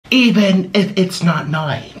Even if it's not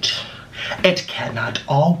night, it cannot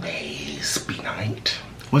always be night.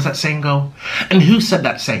 What's that saying go? And who said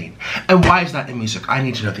that saying? And why is that in music? I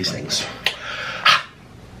need to know these things.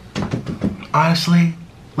 Honestly,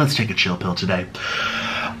 let's take a chill pill today.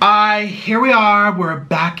 Here we are. We're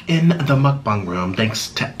back in the mukbang room. Thanks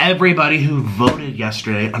to everybody who voted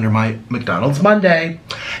yesterday under my McDonald's Monday.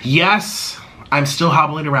 Yes, I'm still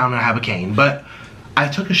hobbling around and I have a cane, but I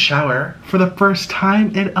took a shower for the first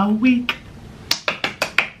time in a week.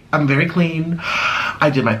 I'm very clean. I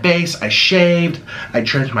did my face, I shaved, I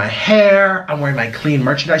trimmed my hair, I'm wearing my clean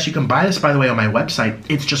merchandise. You can buy this, by the way, on my website.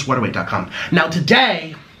 It's justwaterweight.com. Now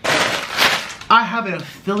today, I have an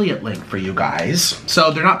affiliate link for you guys.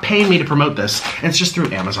 So they're not paying me to promote this. It's just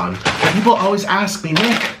through Amazon. People always ask me,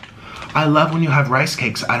 Nick, I love when you have rice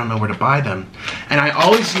cakes. I don't know where to buy them. And I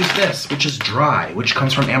always use this, which is dry, which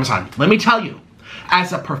comes from Amazon. Let me tell you,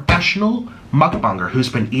 as a professional mukbanger who's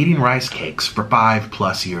been eating rice cakes for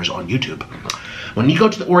 5+ years on YouTube, when you go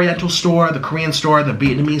to the Oriental store, the Korean store, the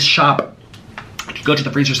Vietnamese shop, you go to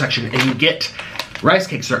the freezer section and you get rice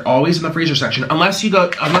cakes. They're always in the freezer section, unless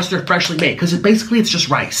they're freshly made, because basically it's just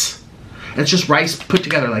rice. It's just rice put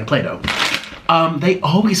together like Play-Doh. They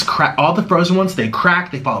always crack. All the frozen ones, they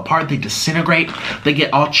crack, they fall apart, they disintegrate, they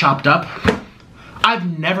get all chopped up.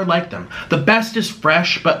 I've never liked them. The best is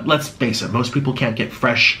fresh, but let's face it, most people can't get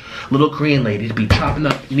fresh little Korean lady to be chopping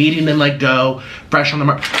them, kneading them like dough, fresh on the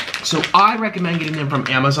market. So I recommend getting them from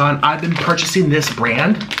Amazon. I've been purchasing this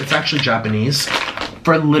brand, it's actually Japanese,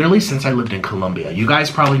 for literally since I lived in Colombia. You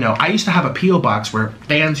guys probably know, I used to have a P.O. box where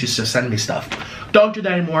fans used to send me stuff. Don't do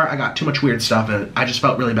that anymore. I got too much weird stuff and I just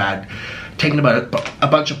felt really bad taking a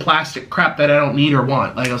bunch of plastic crap that I don't need or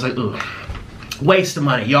want. Like, I was like, ooh. Waste of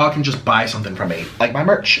money. Y'all can just buy something from me, like my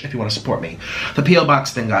merch, if you want to support me. The P.O.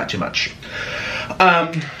 box thing got too much.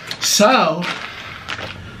 So,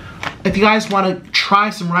 if you guys want to try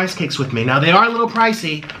some rice cakes with me, now they are a little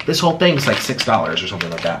pricey. This whole thing is like $6 or something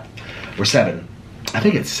like that, or $7. I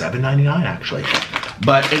think it's $7.99 actually.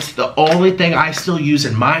 But it's the only thing I still use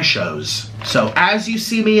in my shows. So as you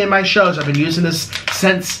see me in my shows, I've been using this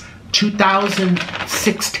since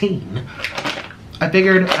 2016. I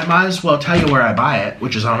figured I might as well tell you where I buy it,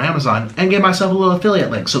 which is on Amazon, and give myself a little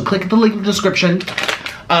affiliate link. So click the link in the description.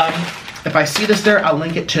 If I see this there, I'll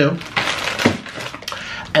link it too.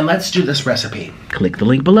 And let's do this recipe. Click the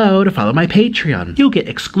link below to follow my Patreon. You'll get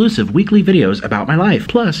exclusive weekly videos about my life,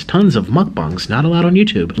 plus tons of mukbangs not allowed on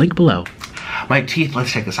YouTube. Link below. My teeth,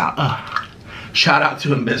 let's check this out. Shout out to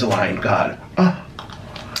Invisalign, God.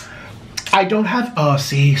 I don't have,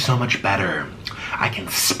 see, so much better. I can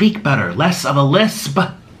speak better, less of a lisp.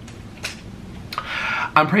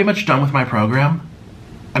 I'm pretty much done with my program.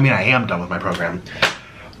 I mean, I am done with my program.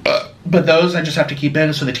 But those I just have to keep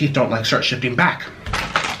in so the teeth don't like start shifting back.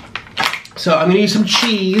 So I'm gonna use some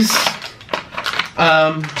cheese.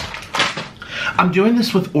 I'm doing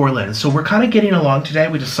this with Orlin, so we're kind of getting along today.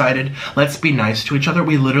 We decided, let's be nice to each other.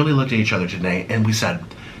 We literally looked at each other today and we said,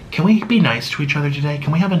 can we be nice to each other today?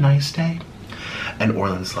 Can we have a nice day? And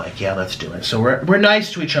Orlin's like, yeah, let's do it. So we're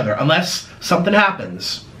nice to each other, unless something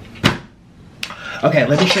happens. Okay,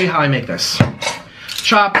 let me show you how I make this.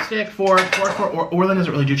 Chopstick, fork. Orlin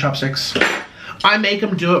doesn't really do chopsticks. I make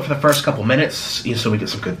him do it for the first couple minutes, so we get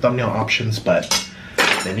some good thumbnail options, but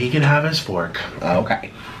then he can have his fork.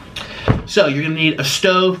 Okay. So you're gonna need a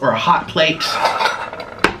stove or a hot plate.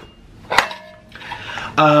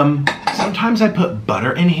 Sometimes I put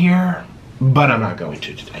butter in here, but I'm not going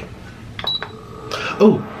to today.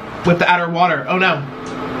 Oh, with the outer water. Oh no.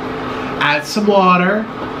 Add some water.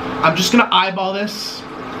 I'm just gonna eyeball this.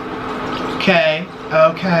 Okay,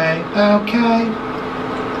 okay, okay.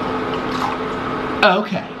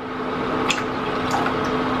 Okay.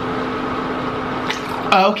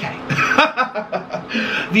 Okay.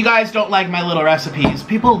 If you guys don't like my little recipes,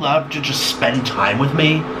 people love to just spend time with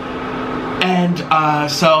me. And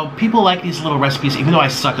so people like these little recipes, even though I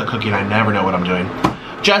suck at cooking, I never know what I'm doing.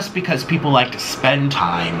 Just because people like to spend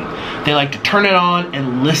time. They like to turn it on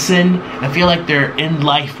and listen and feel like they're in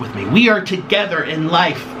life with me. We are together in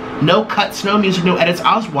life. No cuts, no music, no edits.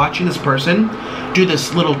 I was watching this person do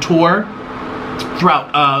this little tour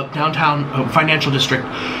throughout downtown financial district,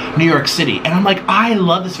 New York City. And I'm like, I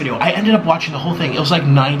love this video. I ended up watching the whole thing. It was like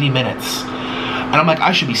 90 minutes. And I'm like,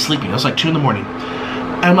 I should be sleeping. It was like 2 in the morning.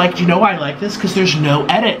 And I'm like, do you know why I like this? Because there's no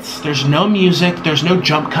edits. There's no music. There's no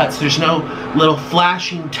jump cuts. There's no little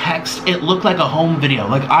flashing text. It looked like a home video.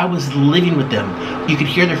 Like I was living with them. You could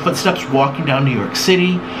hear their footsteps walking down New York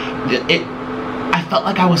City. I felt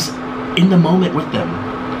like I was in the moment with them.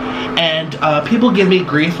 And people give me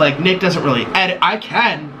grief like, Nick doesn't really edit. I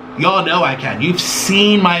can. Y'all know I can. You've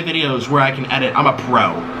seen my videos where I can edit. I'm a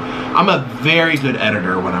pro. I'm a very good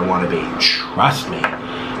editor when I want to be. Trust me.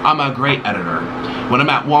 I'm a great editor. When I'm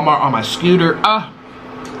at Walmart on my scooter,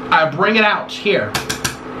 I bring it out here.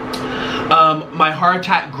 My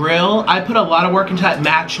hardtack grill, I put a lot of work into that,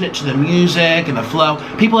 matching it to the music and the flow.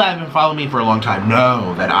 People that have been following me for a long time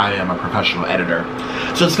know that I am a professional editor.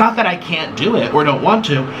 So it's not that I can't do it or don't want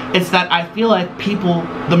to, it's that I feel like people,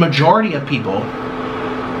 the majority of people,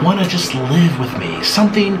 want to just live with me.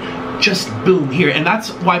 Something just boom here. And that's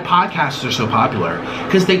why podcasts are so popular,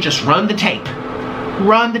 because they just run the tape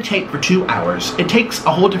for 2 hours. It takes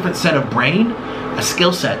a whole different set of brain, a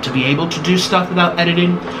skill set to be able to do stuff without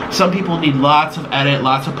editing. Some people need lots of edit,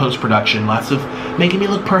 lots of post-production, lots of making me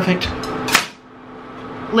look perfect.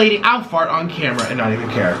 Lady, I'll fart on camera and not even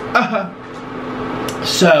care.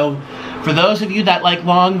 So, for those of you that like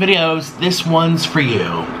long videos, this one's for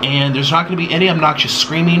you. And there's not going to be any obnoxious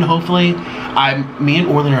screaming, hopefully. Me and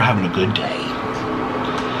Orlin are having a good day.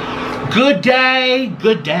 Good day,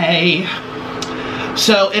 good day.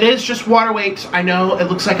 So it is just water weight. I know it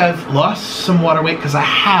looks like I've lost some water weight because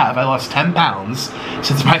I lost 10 pounds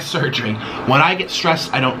since my surgery. When I get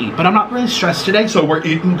stressed, I don't eat. But I'm not really stressed today, so we're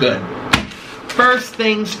eating good. First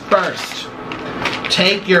things first.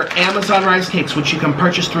 Take your Amazon rice cakes, which you can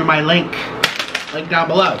purchase through my link down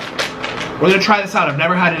below. We're going to try this out. I've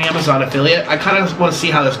never had an Amazon affiliate. I kind of want to see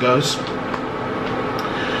how this goes.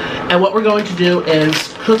 And what we're going to do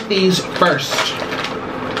is cook these first.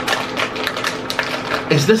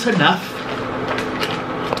 Is this enough?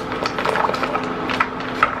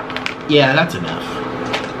 Yeah, that's enough.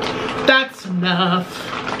 That's enough.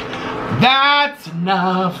 That's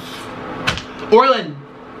enough. Orlin.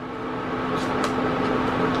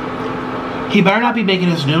 He better not be making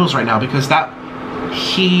his noodles right now because they'll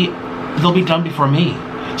be done before me.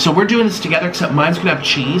 So we're doing this together, except mine's gonna have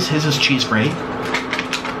cheese. His is cheese free.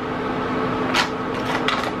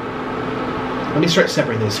 Let me start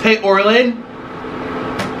separating these. Hey, Orlin.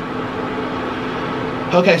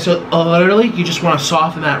 Okay, so literally you just want to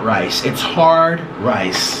soften that rice. It's hard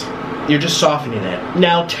rice. You're just softening it.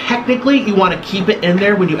 Now, technically, you want to keep it in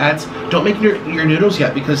there when you add. Don't make your noodles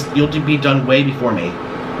yet because you'll be done way before me.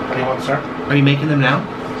 What do you want, sir? Are you making them now?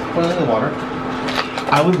 Put it in the water.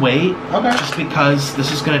 I would wait. Okay. Just because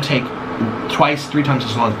this is going to take twice, 3 times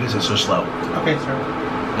as long because it's so slow. Okay, sir.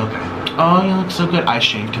 Okay. Oh, you look so good. I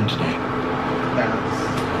shaved him today. Yes.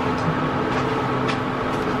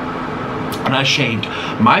 And I shaved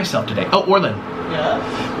myself today. Oh, Orlin.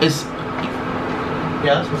 Yes.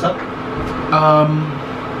 Yes, what's up?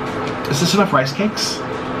 Is this enough rice cakes?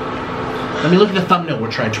 Let me look at the thumbnail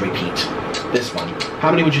we're trying to repeat. This one.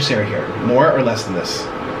 How many would you say are here? More or less than this?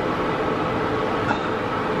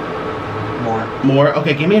 More. More?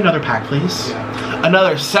 Okay, give me another pack, please. Yeah.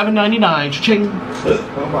 Another $7.99. Cha-ching.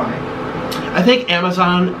 Oh my. I think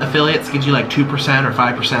Amazon affiliates gives you like 2% or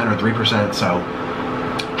 5% or 3%, so.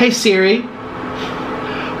 Hey Siri,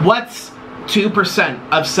 what's 2%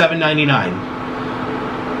 of $7.99?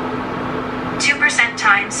 2%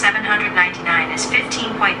 times 799 is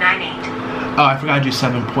 15.98. Oh, I forgot to do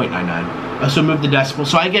 7.99. So move the decimal.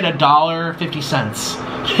 So I get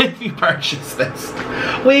 $1.50 if you purchase this.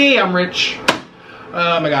 Wee, I'm rich.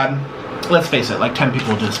 Oh my god. Let's face it, like 10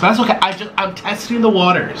 people do this. But that's okay. I'm testing the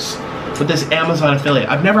waters with this Amazon affiliate.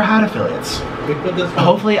 I've never had affiliates. We put this.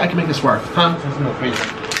 Hopefully I can make this work. Huh? There's no freezer.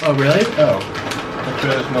 Oh really? Oh. Make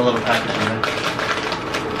sure there's no little packet in there.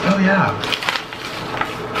 Oh yeah.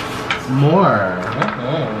 More.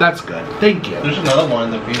 That's good. Thank you. There's another one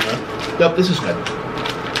in the freezer. Nope, this is good.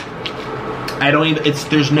 I don't even,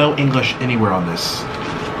 there's no English anywhere on this.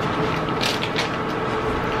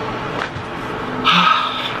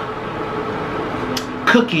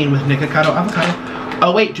 Cooking with Nikocado avocado.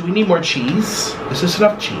 Oh wait, do we need more cheese? Is this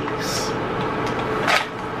enough cheese?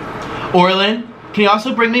 Orlin, can you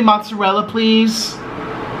also bring me mozzarella, please?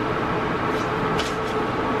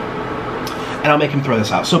 And I'll make him throw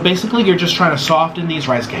this out. So basically, you're just trying to soften these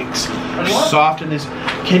rice cakes. Soften this.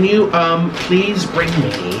 Can you please bring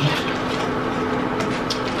me?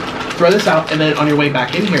 Throw this out, and then on your way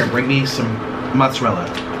back in here, bring me some mozzarella.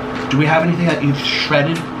 Do we have anything that you've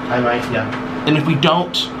shredded? I might, yeah. And if we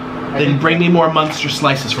don't, then bring me more Munster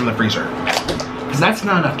slices from the freezer. Because that's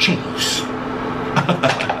not enough cheese.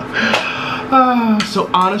 So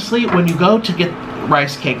honestly, when you go to get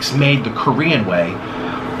rice cakes made the Korean way,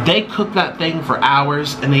 they cook that thing for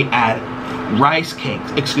hours and they add rice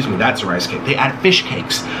cakes. Excuse me, that's a rice cake. They add fish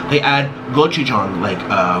cakes. They add gochujang, like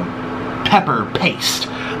pepper paste.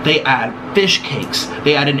 They add fish cakes.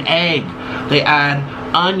 They add an egg. They add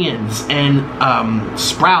onions and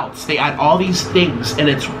sprouts. They add all these things, and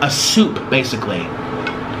it's a soup basically.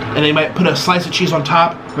 And they might put a slice of cheese on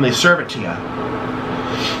top when they serve it to you.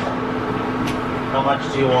 How much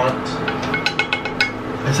do you want?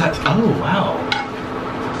 Is that? Oh wow.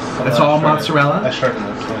 That's all mozzarella. I shortened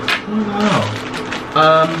this. Yeah. Oh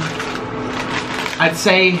wow. I'd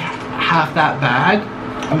say half that bag.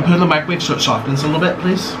 I'm put it in the microwave so it softens a little bit,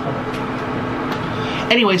 please.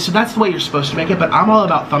 Anyway, so that's the way you're supposed to make it, but I'm all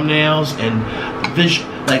about thumbnails and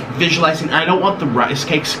visualizing. I don't want the rice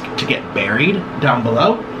cakes to get buried down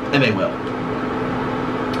below, and they will.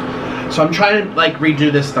 So I'm trying to like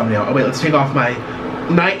redo this thumbnail. Oh wait, let's take off my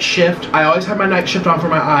night shift. I always have my night shift on for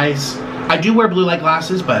my eyes. I do wear blue light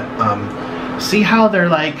glasses, but see how they're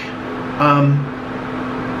like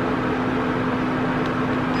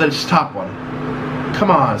this top one. Come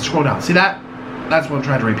on, scroll down. See that? That's what I'm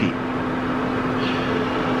trying to repeat.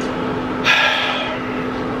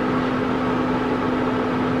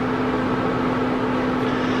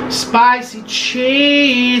 Spicy,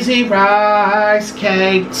 cheesy rice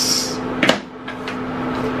cakes.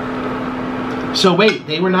 So wait,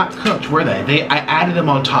 they were not cooked, were they? I added them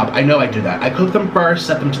on top. I know I did that. I cooked them first,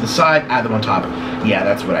 set them to the side, add them on top. Yeah,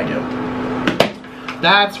 that's what I do.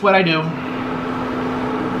 That's what I do.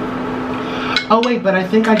 Oh wait, but I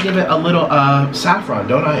think I give it a little saffron,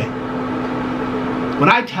 don't I? When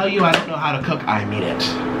I tell you I don't know how to cook, I mean it.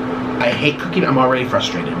 I hate cooking, I'm already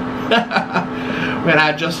frustrated. We're gonna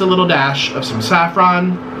add just a little dash of some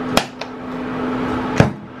saffron.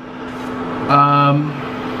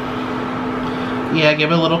 Yeah,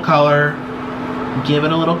 give it a little color. Give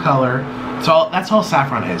it a little color. That's all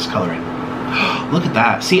saffron is, coloring. Look at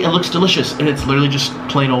that. See, it looks delicious, and it's literally just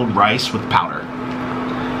plain old rice with powder.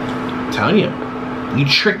 I'm telling you. You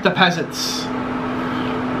tricked the peasants.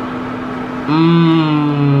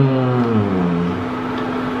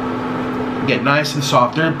 Get nice and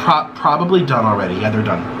soft. They're probably done already. Yeah, they're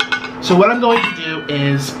done. So what I'm going to do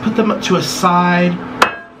is put them to a side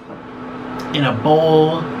in a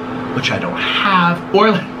bowl, which I don't have.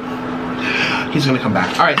 Orlin, he's gonna come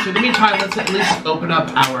back. All right, so in the meantime, let's at least open up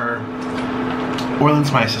our,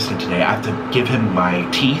 Orlin's my assistant today. I have to give him my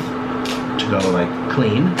teeth to go like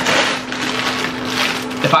clean.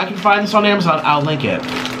 If I can find this on Amazon, I'll link it. Yeah,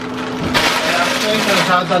 I think the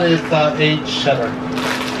Hazard is aged cheddar.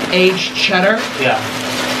 Aged cheddar? Yeah.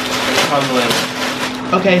 On the label.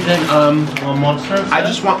 Okay, then Want Monster? I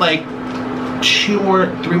just want like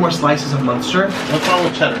 3 more slices of Munster. What's wrong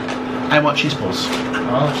with cheddar? I want cheese pulls.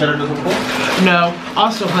 Oh, cheddar doesn't pull? No.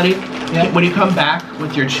 Also, honey, yeah? When you come back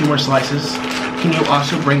with your 2 more slices, can you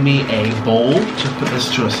also bring me a bowl to put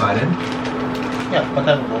this to a side in? Yeah, what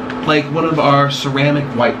type of bowl? Like one of our ceramic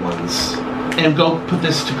white ones. And go put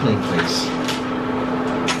this to clean, please.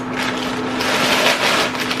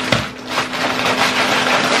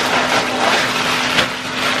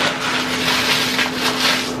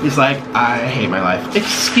 He's like, I hate my life.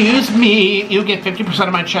 Excuse me, you get 50%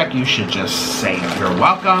 of my check. You should just say you're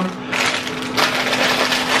welcome.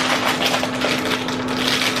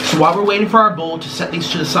 So while we're waiting for our bowl to set these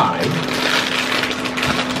to the side,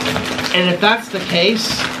 and if that's the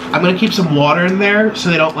case, I'm gonna keep some water in there so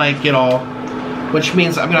they don't like get all, which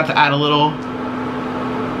means I'm gonna have to add a little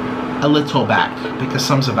back because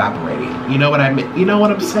some's evaporating. You know what I mean? You know what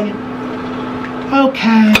I'm saying?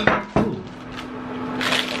 Okay.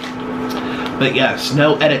 But yes,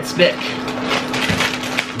 no edits, Nick.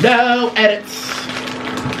 No edits.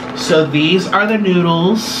 So these are the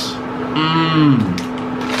noodles.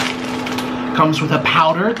 Comes with a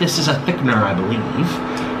powder. This is a thickener, I believe.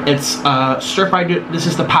 It's stir-fried. This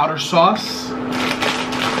is the powder sauce.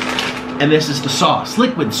 And this is the sauce,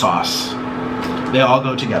 liquid sauce. They all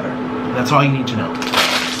go together. That's all you need to know.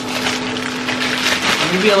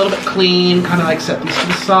 Maybe a little bit clean, kind of like set these to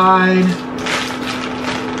the side.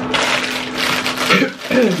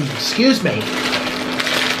 Excuse me.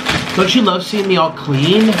 Don't you love seeing me all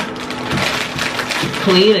clean?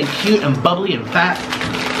 Clean and cute and bubbly and fat.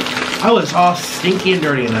 I was all stinky and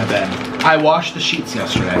dirty in that bed. I washed the sheets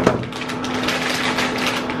yesterday.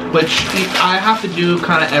 Which I have to do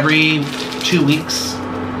kind of every 2 weeks.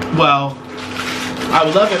 Well, I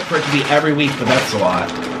would love it for it to be every week, but that's a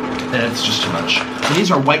lot. And it's just too much. And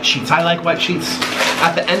these are white sheets. I like white sheets.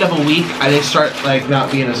 At the end of a week, they start like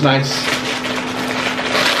not being as nice.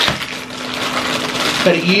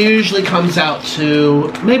 But it usually comes out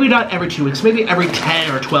to, maybe not every 2 weeks, maybe every 10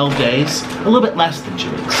 or 12 days. A little bit less than 2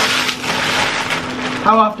 weeks.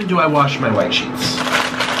 How often do I wash my white sheets?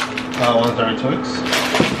 Once every 2 weeks.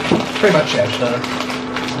 Pretty much, yeah.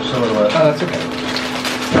 Just a little bit. Oh, that's okay.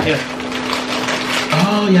 Here.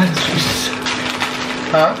 Oh, yeah, that's just...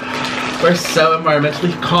 Huh? We're so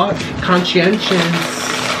environmentally conscientious.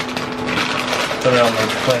 Put it on the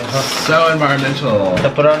plate, huh? So environmental. So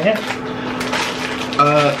put it on here?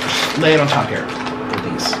 Lay it on top here. With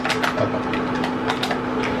these.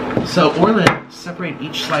 Okay. So, Orlin, separate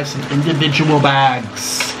each slice in individual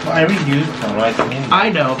bags. Well, I reused them, right? I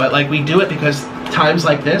know, but like we do it because times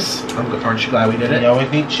like this, aren't you glad we did it? You always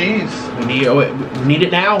need cheese. We need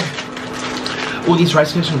it now. Oh, these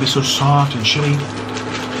rice cakes are gonna be so soft and chewy.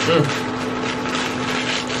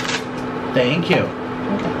 Thank you.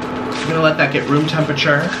 I'm gonna let that get room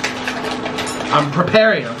temperature. I'm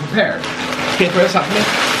prepared. Okay, throw this up for me.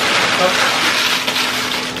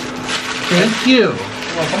 Thank you. You're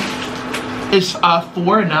welcome. Is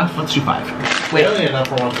 4 enough? Let's do 5. Wait. Barely enough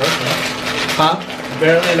for one person. Huh?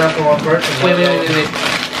 Barely enough for one person. Wait.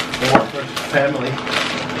 For one person's family.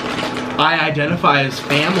 I identify as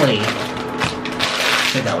family.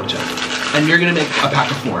 Take that one too. And you're gonna make a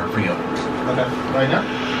pack of 4 for you. Okay. Right now?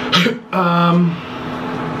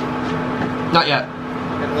 Not yet.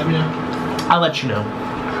 Okay, let me know. I'll let you know.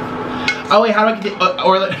 Oh wait, how do I get the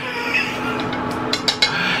Orlin?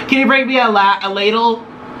 Can you bring me a ladle?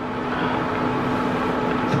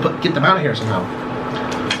 Get them out of here somehow.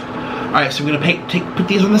 Alright, so I'm gonna put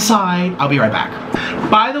these on the side. I'll be right back.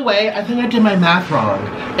 By the way, I think I did my math wrong.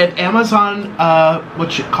 At Amazon,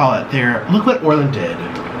 what you call it there, look what Orlin did.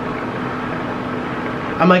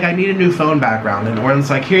 I'm like, I need a new phone background, and Orlin's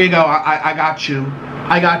like, here you go, I got you.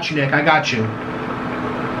 I got you, Nick, I got you.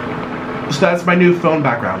 So that's my new phone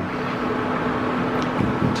background.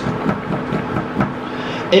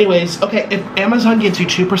 Anyways, okay, if Amazon gives you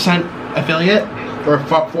 2% affiliate, or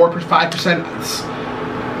 5%,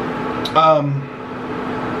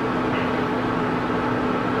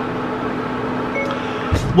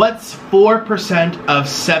 what's 4% of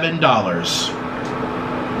 $7?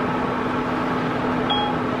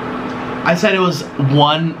 I said it was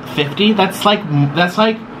 150. That's like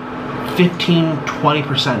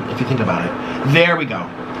 15-20% if you think about it. There we go.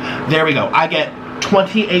 There we go. I get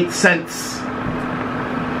 28 cents.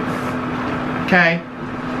 Okay.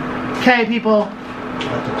 Okay, people.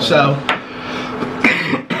 So,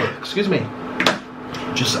 excuse me.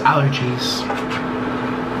 Just allergies.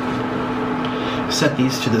 Set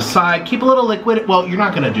these to the side. Keep a little liquid. Well, you're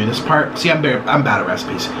not gonna do this part. See, I'm bad at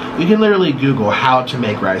recipes. You can literally Google how to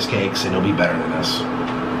make rice cakes, and it'll be better than this.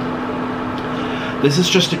 This is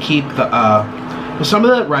just to keep the some of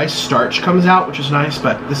the rice starch comes out, which is nice,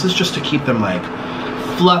 but this is just to keep them like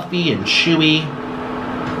fluffy and chewy.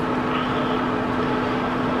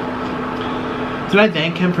 Did I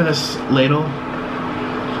thank him for this ladle?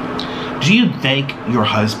 Do you thank your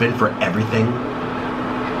husband for everything?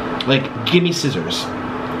 Like, give me scissors.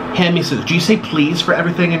 Hand me scissors. Do you say please for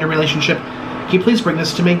everything in your relationship? Can you please bring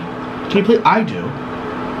this to me? Can you please? I do.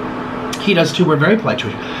 He does too. We're very polite to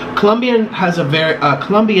each other. Colombian has a very,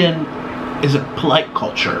 Colombian is a polite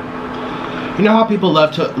culture. You know how people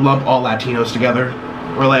love to lump all Latinos together?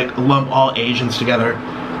 Or like lump all Asians together?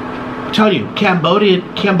 I'm telling you, Cambodia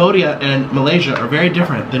and Malaysia are very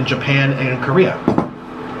different than Japan and Korea.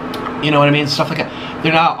 You know what I mean? Stuff like that.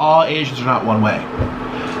 They're not, all Asians are not one way.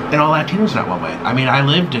 And all Latinos are not one way. I mean, I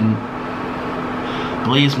lived in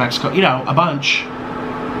Belize, Mexico, you know, a bunch.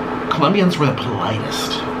 Colombians were the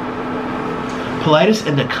politest. Politest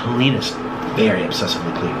and the cleanest. Very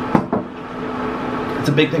obsessively clean. It's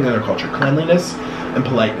a big thing in their culture. Cleanliness and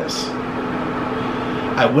politeness.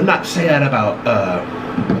 I would not say that about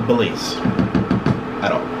Belize.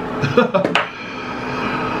 At all.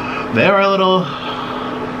 They were a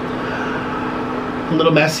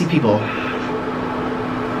little messy people.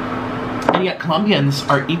 And yet Colombians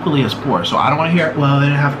are equally as poor, so I don't want to hear, well, they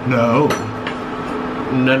didn't have, no.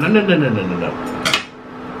 No.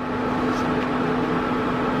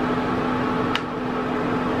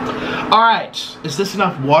 Alright, is this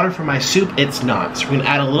enough water for my soup? It's not, so we're going to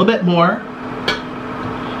add a little bit more.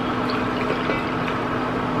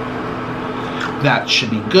 That should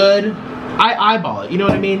be good. I eyeball it, you know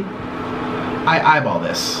what I mean? I eyeball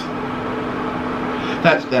this.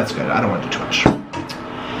 That's good, I don't want to do too much.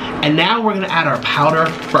 And now we're gonna add our powder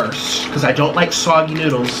first, because I don't like soggy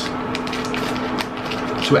noodles.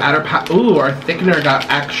 So we add our ooh, our thickener got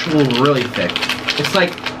actual really thick. It's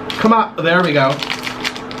like, come on, there we go.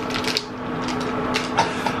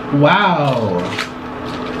 Wow.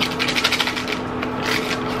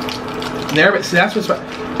 There, see that's what's,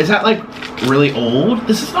 is that like really old?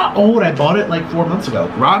 This is not old, I bought it like 4 months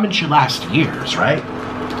ago. Ramen should last years, right?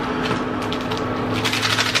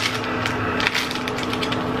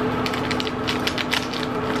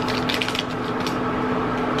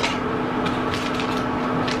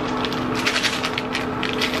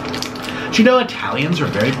 you know Italians are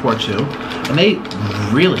very poor too? And they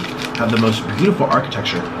really have the most beautiful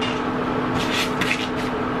architecture.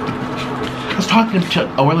 I was talking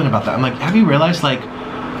to Orlin about that. I'm like, have you realized, like,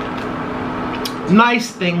 nice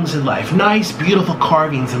things in life, nice beautiful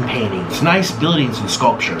carvings and paintings, nice buildings and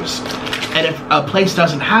sculptures. And if a place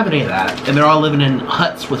doesn't have any of that, and they're all living in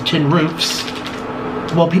huts with tin roofs,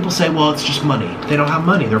 well, people say, well, it's just money. They don't have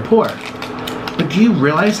money, they're poor. But do you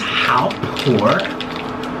realize how poor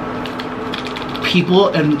people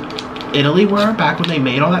in Italy were back when they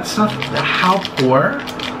made all that stuff? How poor?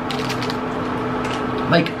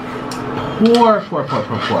 Like,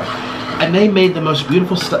 poor. And they made the most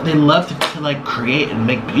beautiful stuff. They loved to like create and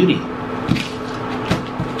make beauty.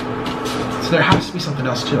 So there has to be something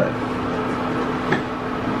else to it.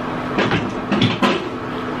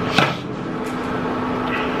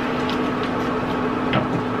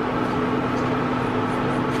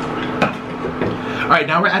 All right,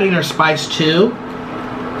 now we're adding our spice too.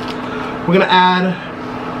 We're gonna add,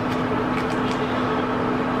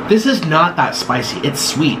 this is not that spicy, it's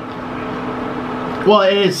sweet. Well,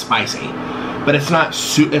 it is spicy, but it's not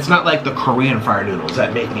like the Korean fire noodles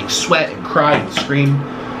that make me sweat and cry and scream,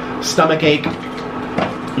 stomach ache.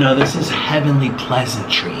 No, this is heavenly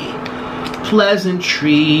pleasantry.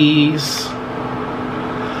 Pleasantries.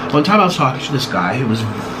 One time I was talking to this guy who was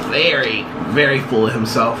very, very full of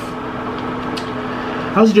himself.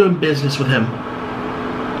 I was doing business with him,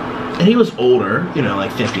 and he was older, you know,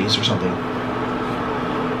 like 50s or something.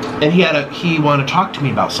 And he wanted to talk to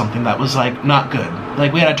me about something that was like not good.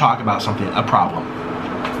 Like we had to talk about something, a problem.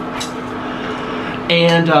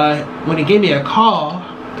 And when he gave me a call,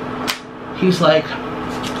 he's like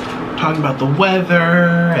talking about the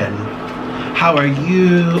weather and how are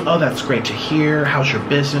you? Oh, that's great to hear. How's your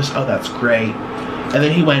business? Oh, that's great. And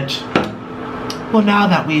then he went, well, now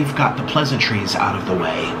that we've got the pleasantries out of the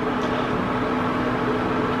way.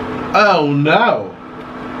 Oh no,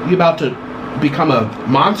 you about to become a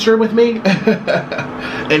monster with me?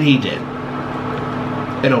 And he did.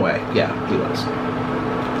 In a way, yeah, he was.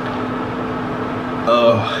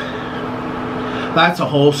 Oh, that's a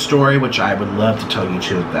whole story which I would love to tell you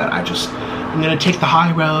too, that I'm gonna take the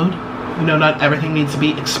high road. You know, not everything needs to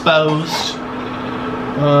be exposed.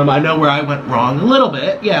 I know where I went wrong a little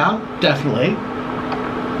bit, yeah, definitely.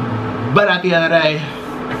 But at the end of the day,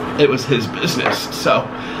 it was his business, so,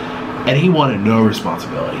 and he wanted no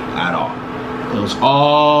responsibility at all. It was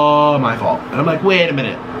all my fault. And I'm like, wait a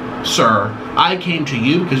minute, sir, I came to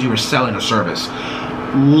you because you were selling a service.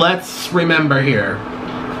 Let's remember here,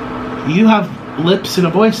 you have lips and a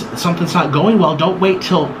voice, something's not going well. Don't wait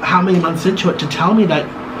till how many months into it to tell me that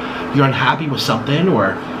you're unhappy with something,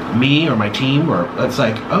 or me, or my team, or it's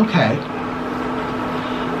like, okay.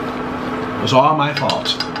 It was all my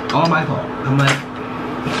fault. All my fault. I'm like,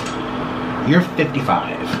 you're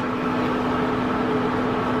 55.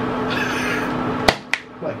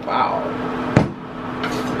 Like, wow.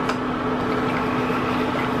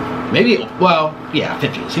 Maybe, well, yeah,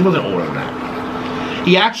 50s. He wasn't older than that.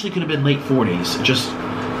 He actually could have been late 40s. Just,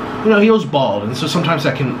 you know, he was bald, and so sometimes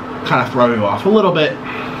that can kind of throw you off a little bit.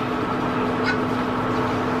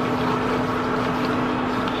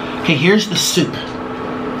 Okay, here's the soup.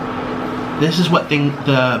 This is what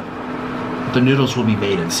the noodles will be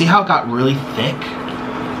made in. See how it got really thick?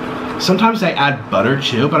 Sometimes I add butter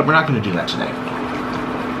too, but we're not going to do that today.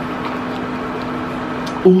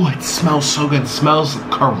 Oh, it smells so good. It smells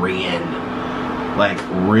Korean. Like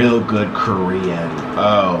real good Korean.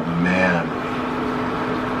 Oh man.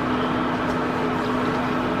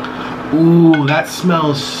 Ooh, that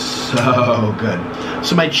smells so good.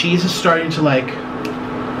 So my cheese is starting to like,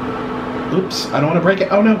 oops, I don't want to break it.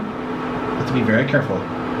 Oh no. I have to be very careful.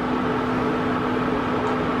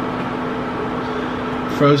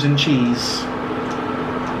 Frozen cheese.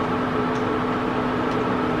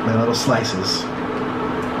 My little slices.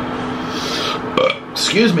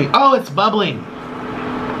 Excuse me. Oh, it's bubbling.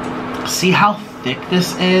 See how thick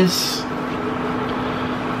this is?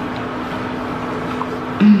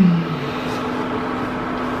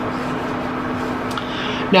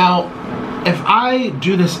 Now, if I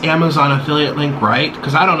do this Amazon affiliate link right,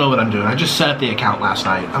 because I don't know what I'm doing, I just set up the account last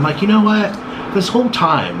night. I'm like, you know what? This whole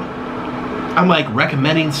time, I'm like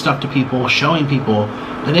recommending stuff to people, showing people,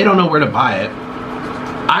 and they don't know where to buy it.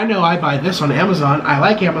 I know I buy this on Amazon. I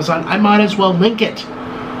like Amazon. I might as well link it.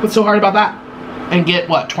 What's so hard about that? And get,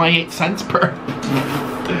 what, 28 cents per?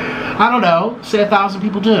 I don't know. Say 1,000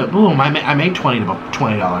 people do it. Boom, I made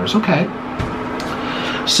 $20. Okay.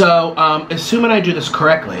 So, assuming I do this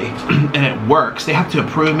correctly, and it works, they have to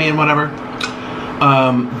approve me and whatever,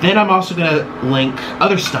 then I'm also going to link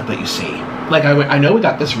other stuff that you see. Like, I know we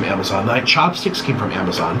got this from Amazon. Like, chopsticks came from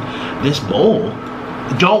Amazon. This bowl,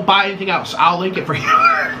 don't buy anything else. I'll link it for you.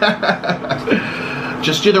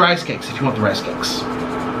 Just do the rice cakes if you want the rice cakes.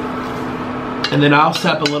 And then I'll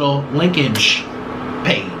set up a little linkage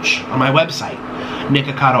page on my website,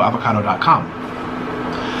 NicocadoAvocado.com.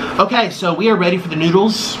 Okay, so we are ready for the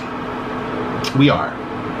noodles. We are.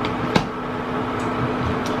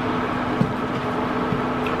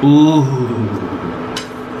 Ooh.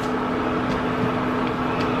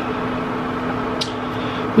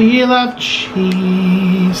 We love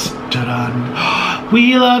cheese. Dun-dun.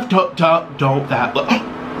 We love don't that.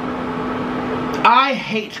 I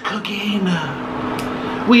hate cooking.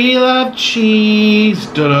 We love cheese.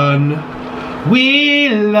 Dun-dun. We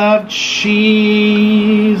love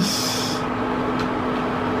cheese.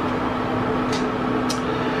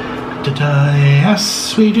 Da-da,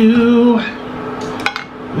 yes, we do.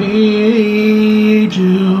 We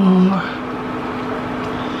do.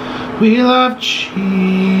 We love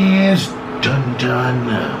cheese. Dun dun.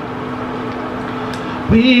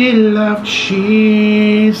 We love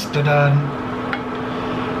cheese. Dun dun.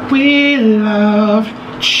 We love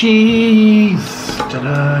cheese. Dun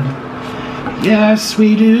dun. Yes,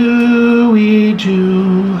 we do. We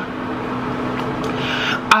do.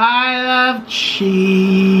 I love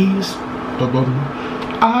cheese.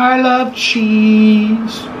 I love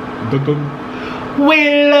cheese.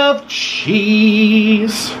 We love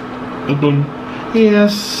cheese.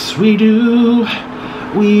 Yes, we do.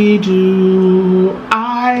 We do.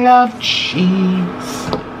 I love cheese.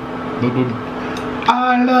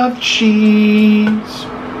 I love cheese.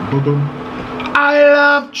 I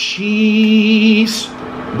love cheese.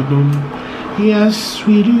 Yes,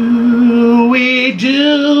 we do. We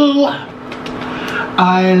do.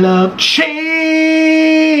 I love cheese.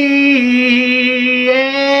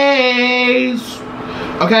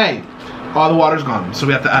 Okay, all the water's gone, so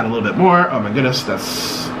we have to add a little bit more. Oh my goodness,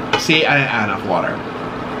 that's... See, I didn't add enough water.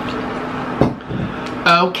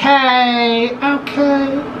 Okay,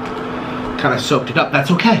 okay. Kind of soaked it up. That's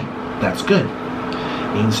okay. That's good.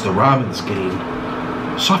 Means the ramen's getting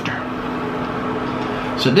softer.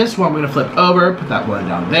 So this one we're gonna flip over, put that one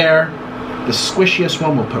down there. The squishiest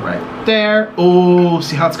one we'll put right there. Oh,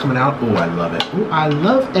 see how it's coming out? Oh, I love it. Oh, I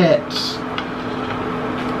love it.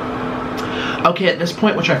 Okay, at this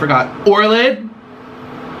point, which I forgot, Orlin,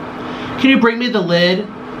 can you bring me the lid?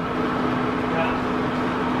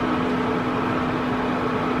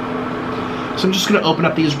 So I'm just gonna open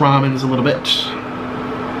up these ramens a little bit.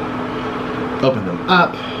 Open them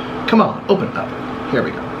up. Come on, open up. Here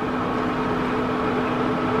we go.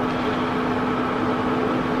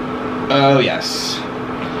 Oh, yes.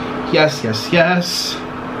 Yes, yes, yes.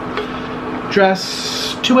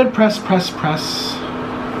 Dress to impress, press, press.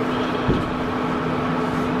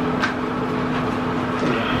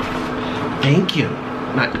 Thank you.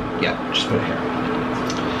 Not yet, just put it here.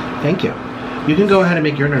 Thank you. You can go ahead and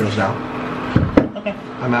make your noodles now. Okay.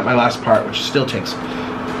 I'm at my last part, which still takes...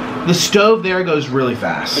 The stove there goes really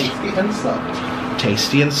fast. Tasty and slow.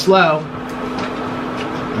 Tasty and slow.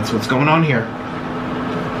 That's what's going on here.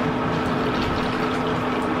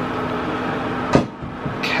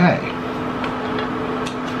 Okay.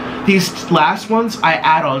 These last ones I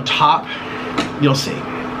add on top. You'll see.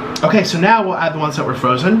 Okay, so now we'll add the ones that were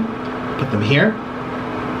frozen. Put them here.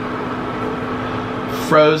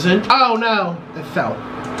 Frozen. Oh no, it fell.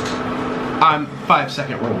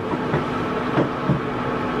 5-second rule.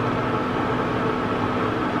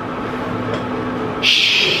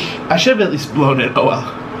 Shh. I should have at least blown it. Oh well.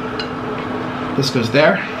 This goes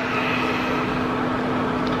there.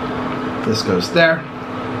 This goes there.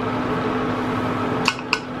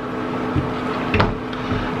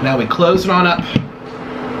 Now we close it on up.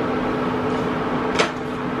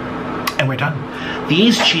 And we're done.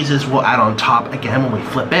 These cheeses we'll add on top again when we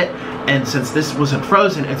flip it. And since this wasn't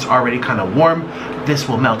frozen, it's already kind of warm. This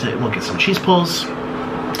will melt it and we'll get some cheese pulls.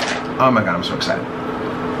 Oh my god, I'm so excited.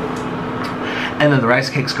 And then the rice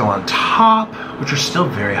cakes go on top, which are still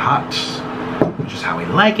very hot, which is how we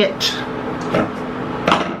like it.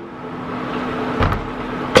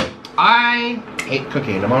 I hate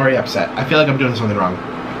cooking. I'm already upset. I feel like I'm doing something wrong.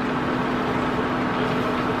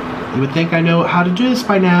 You would think I know how to do this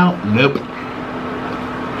by now. Nope.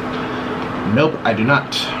 Nope, I do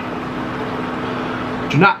not.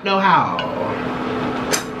 Do not know how.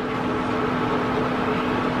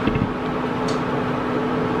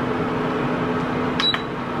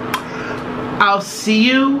 I'll see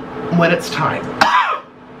you when it's time.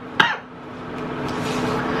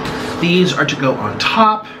 These are to go on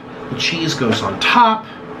top. The cheese goes on top.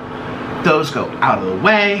 Those go out of the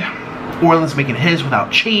way. Orlin's making his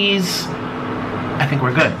without cheese. think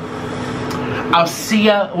we're good. I'll see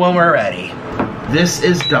ya when we're ready. This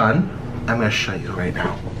is done. I'm gonna show you right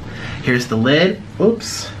now. Here's the lid.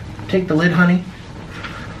 Oops. Take the lid, honey.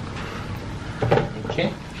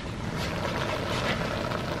 Okay.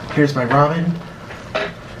 Here's my ramen.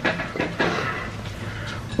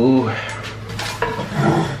 Ooh.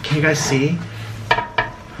 Can you guys see?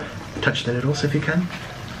 Touch the noodles if you can.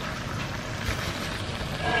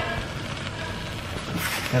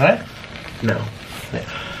 Did I? No.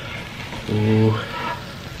 Ooh.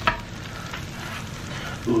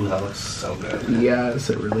 Ooh, that looks so good. Yes,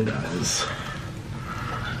 it really does.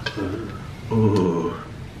 Ooh.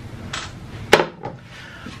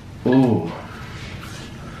 Ooh.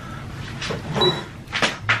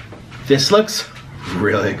 This looks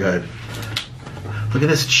really good. Look at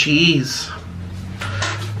this cheese.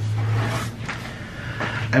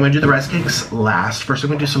 I'm gonna do the rice cakes last. First, I'm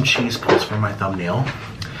gonna do some cheese pulls for my thumbnail.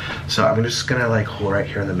 So I'm just gonna like hold right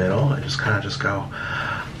here in the middle and just kind of just go,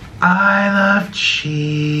 I love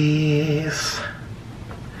cheese.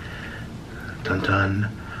 Dun dun.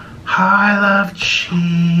 I love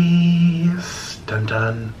cheese. Dun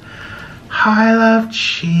dun. I love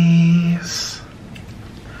cheese.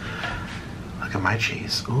 Look at my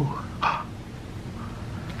cheese. Ooh.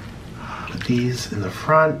 Put these in the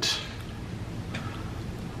front.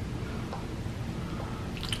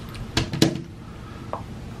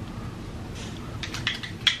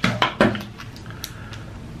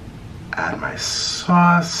 Add my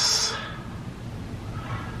sauce.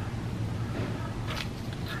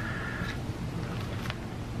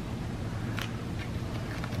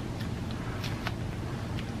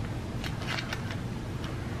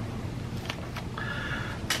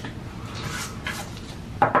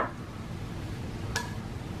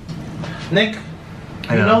 Nick,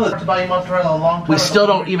 you know that to buy you mozzarella a long time We ago. still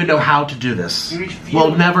don't even know how to do this.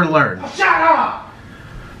 We'll never learn. Oh, shut up!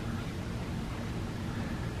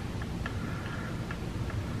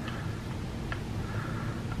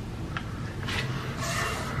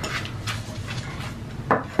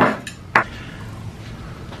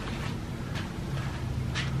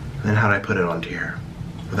 Then how do I put it onto here?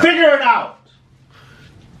 Figure it out!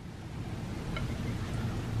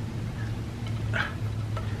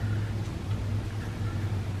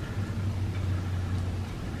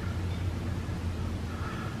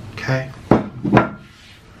 Okay.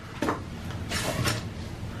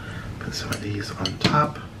 Put some of these on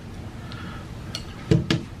top.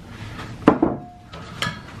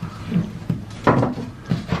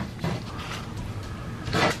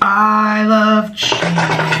 I love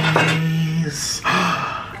cheese.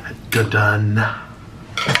 Dun dun.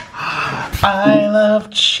 I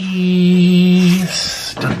love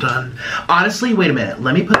cheese. Dun dun. Honestly, wait a minute.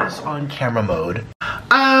 Let me put this on camera mode.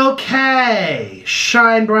 Okay.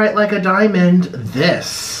 Shine bright like a diamond.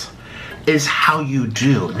 This is how you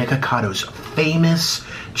do Nikocado's famous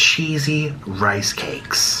cheesy rice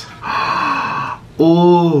cakes.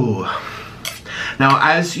 Ooh. Now,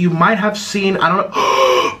 as you might have seen, I don't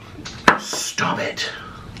know. Stop it.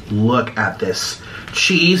 Look at this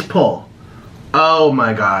cheese pull. Oh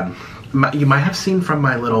my God. You might have seen from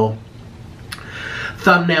my little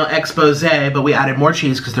thumbnail expose, but we added more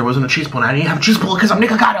cheese because there wasn't a cheese pull. And I didn't have a cheese pull because I'm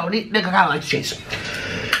Nikocado. Nikocado likes cheese.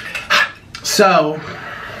 So,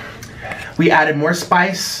 we added more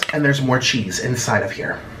spice and there's more cheese inside of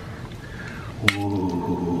here.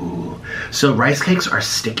 Ooh. So rice cakes are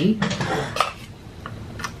sticky.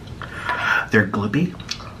 They're gloopy.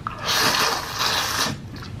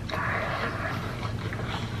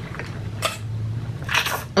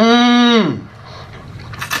 Mmm.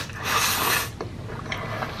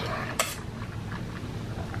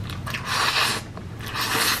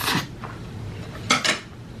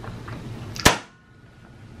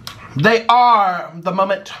 They are the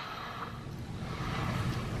moment.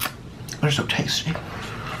 They're so tasty.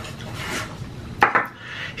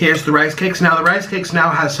 Here's the rice cakes. Now the rice cakes now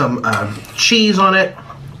has some cheese on it.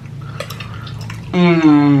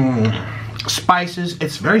 Mmm. Spices.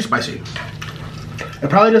 It's very spicy. It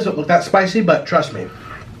probably doesn't look that spicy, but trust me,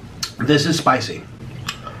 this is spicy.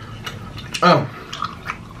 Oh.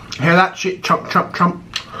 Hear that? Chomp, chomp, chomp.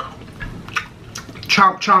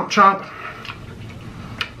 Chomp, chomp, chomp.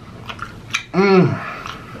 Mmm.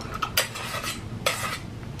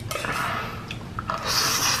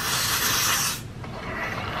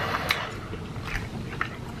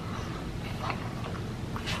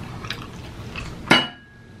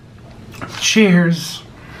 Cheers.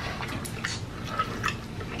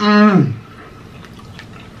 Mmm.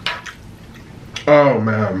 Oh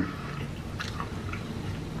man.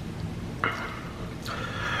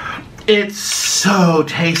 It's so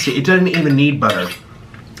tasty. It doesn't even need butter.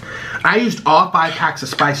 I used all 5 packs of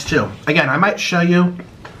spice too. Again, I might show you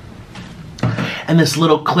in this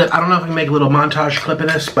little clip. I don't know if I can make a little montage clip of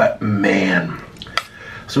this, but man.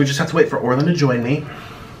 So we just have to wait for Orlin to join me.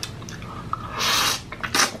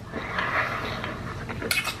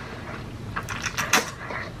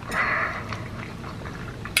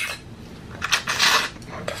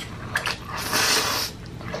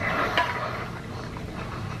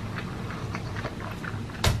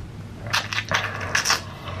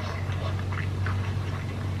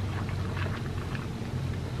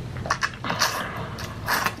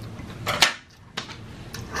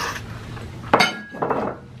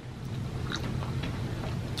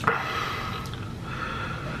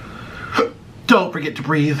 Don't forget to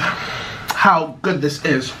breathe. How good this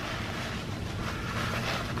is.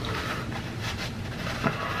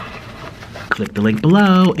 Click the link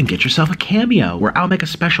below and get yourself a cameo where I'll make a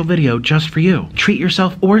special video just for you. Treat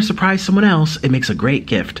yourself or surprise someone else. It makes a great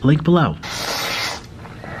gift. Link below.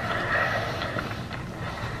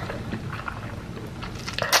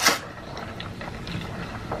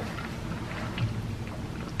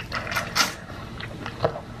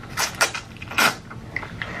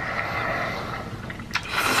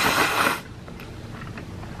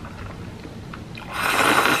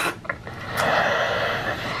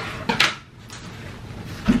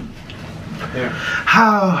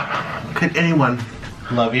 How could anyone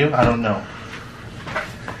love you? I don't know.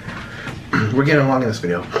 We're getting along in this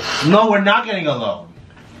video. No, we're not getting along.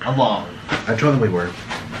 I told them we were.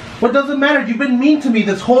 What does it matter? You've been mean to me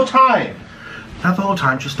this whole time. Not the whole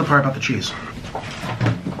time, just the part about the cheese.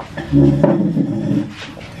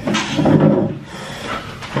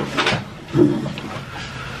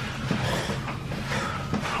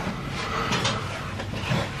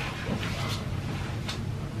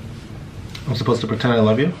 I'm supposed to pretend I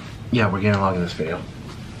love you? Yeah, we're getting along in this video.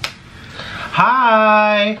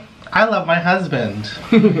 Hi! I love my husband.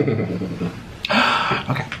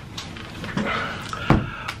 Okay.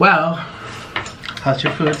 Well, how's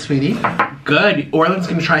your food, sweetie? Good. Orlin's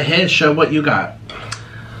gonna try his. Show what you got.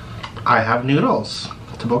 I have noodles.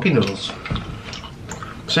 Tteokbokki noodles.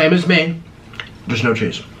 Same as me. There's no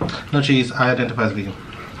cheese. No cheese. I identify as vegan.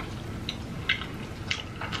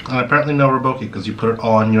 And apparently no tteokbokki because you put it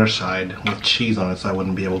all on your side with cheese on it, so I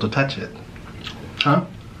wouldn't be able to touch it. Huh?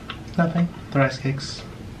 Nothing. The rice cakes.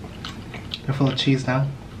 They're full of cheese now.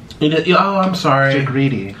 Oh, I'm sorry. You're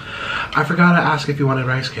greedy. I forgot to ask if you wanted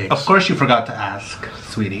rice cakes. Of course you forgot to ask,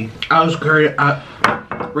 sweetie. I was curious.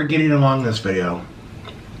 We're getting along this video.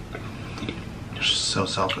 You're so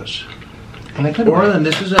selfish. Orlin,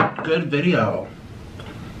 this is a good video.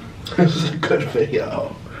 This is a good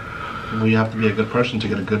video. Well, you have to be a good person to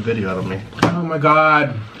get a good video out of me. Oh my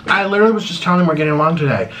god. I literally was just telling him we're getting along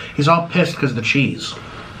today. He's all pissed because of the cheese.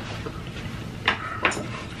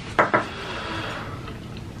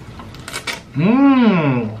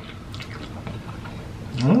 Mmm.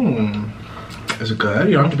 Is it good?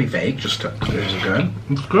 You don't have to be fake. Just is it good?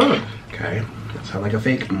 It's good. Okay. That sounds like a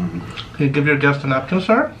fake. Can you give your guest a napkin,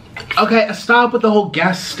 sir? Okay, stop with the whole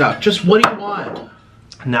guest stuff. Just what do you want?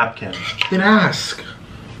 Napkin. Then ask.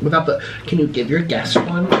 Without the. Can you give your guest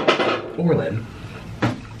one, Orlin?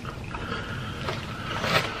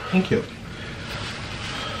 Thank you.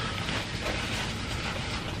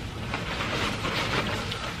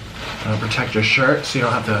 Protect your shirt so you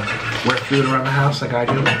don't have to wear food around the house like I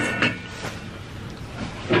do.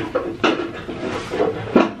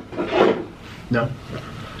 No?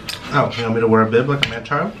 Oh, you want me to wear a bib like a man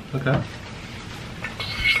child? Okay.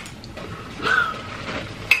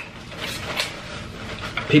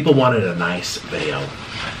 People wanted a nice video.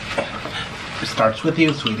 It starts with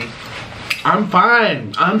you, sweetie. I'm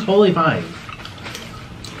fine. I'm totally fine.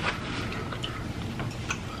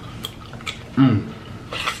 Mmm.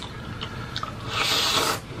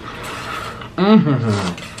 Mm-hmm.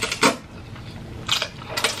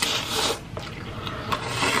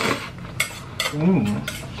 Mmm.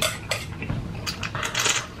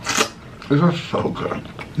 These are so good.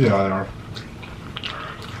 Yeah, they are.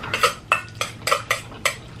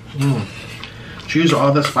 Mmm. Did you use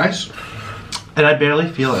all the spice? And I barely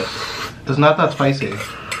feel it. It's not that spicy.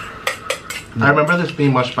 No. I remember this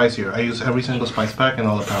being much spicier. I use every single spice pack and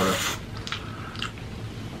all the powder.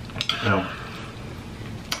 No.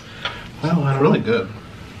 Well, I don't really know. Good.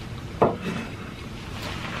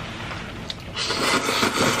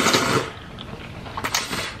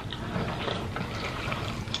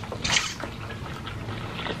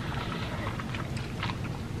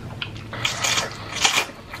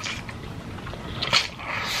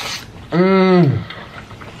 Mmm.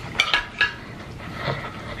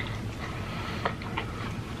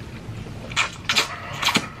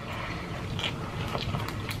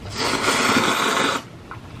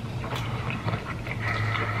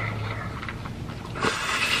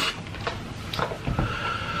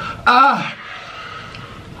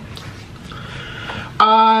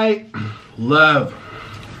 I love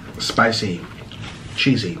spicy,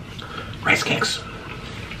 cheesy rice cakes.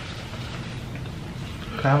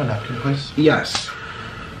 Can I have a napkin, please? Yes.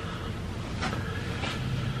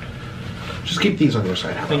 Just keep these on your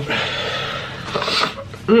side. Thank you.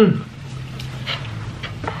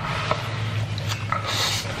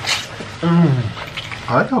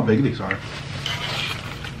 I like how big these are.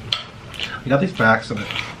 You got these by accident.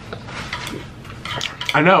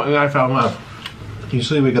 I know, and then I fell in love.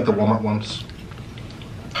 Usually we get the Walmart ones.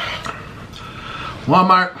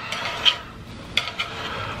 Walmart.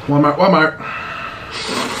 Walmart, Walmart.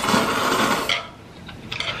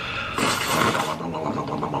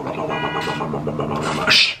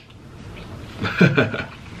 Shh.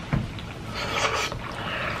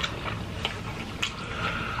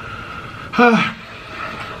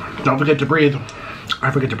 Don't forget to breathe.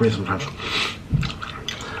 I forget to breathe sometimes.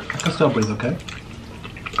 I can still breathe, okay?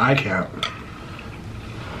 I can't.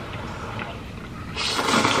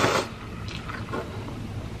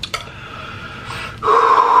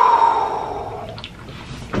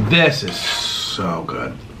 This is so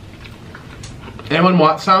good. Anyone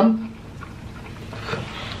want some?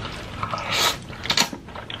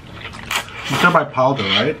 These are by Powder,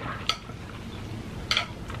 right?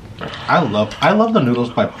 I love the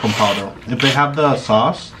noodles from Powder. If they have the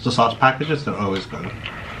sauce packages, they're always good.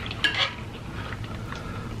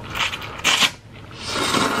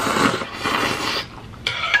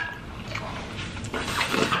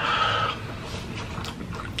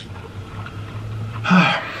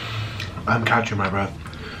 I'm catching my breath.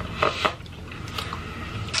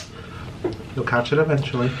 You'll catch it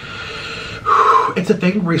eventually. It's a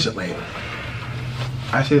thing recently.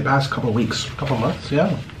 I say the past couple weeks. Couple months,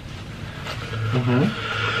 yeah.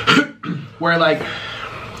 Where like,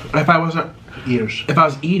 if I was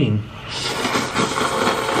eating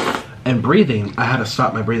and breathing, I had to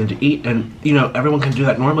stop my breathing to eat. And you know, everyone can do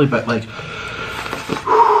that normally, but like,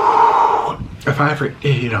 if I ever,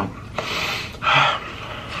 you know,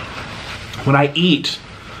 when I eat,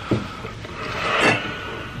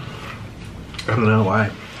 I don't know why.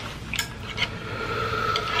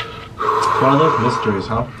 One of those mysteries,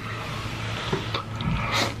 huh?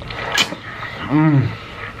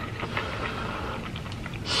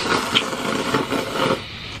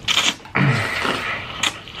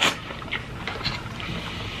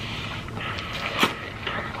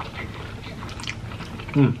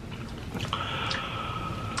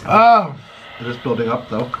 Oh. It is building up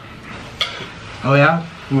though. Oh yeah?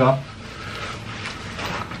 Yeah.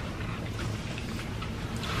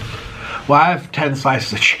 Well, I have 10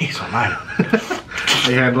 slices of cheese on mine.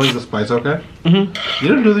 Are you handling the spice okay? You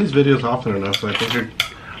don't do these videos often enough, so I think you're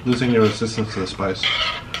losing your resistance to the spice.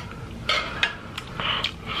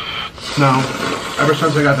 No. Ever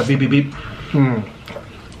since I got the beep beep beep,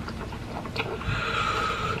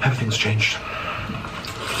 everything's changed.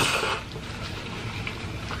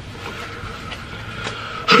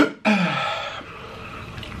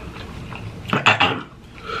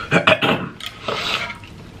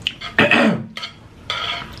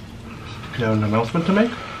 You have an announcement to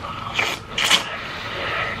make?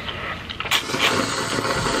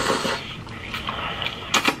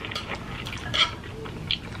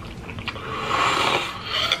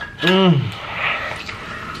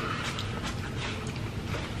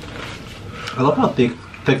 I love how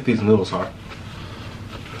thick these noodles are.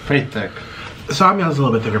 Very thick. The samyang's a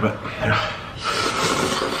little bit thicker, but yeah.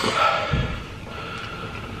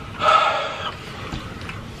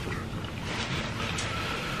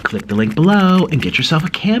 Click the link below and get yourself a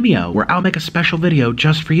cameo where I'll make a special video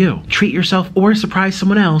just for you. Treat yourself or surprise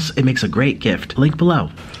someone else. It makes a great gift. Link below.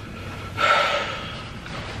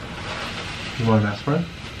 You want an aspirin?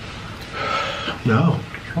 No.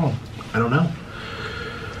 Oh. I don't know.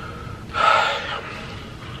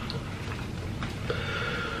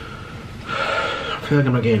 I feel like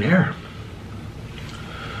I'm not getting air.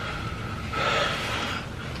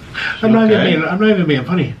 I'm not even being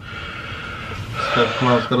funny. Come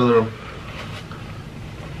on, let's go to the room.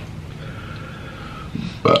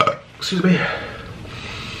 Excuse me.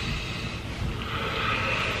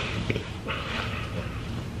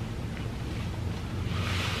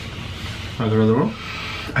 Wanna go to the room?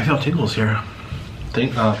 I feel tingles here. Oh, okay,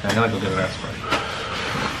 I gotta go get an aspirin.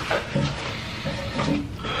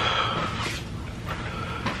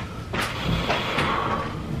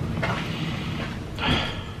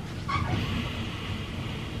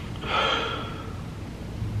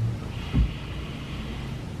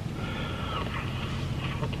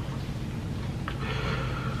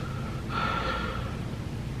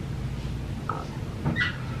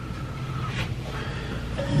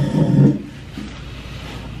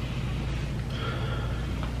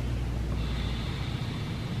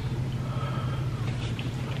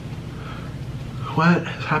 What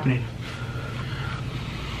is happening?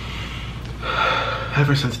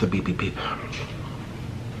 Ever since the beep beep beep.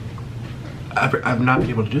 I've not been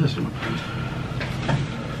able to do this anymore.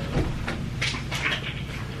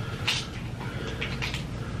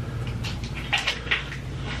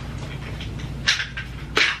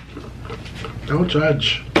 Don't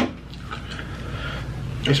judge.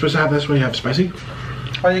 You're supposed to have this when you have spicy?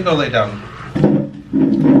 Why don't you go lay down?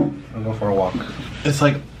 I'll go for a walk. It's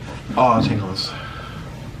like, oh, tingles.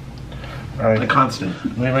 Alright. Like constant.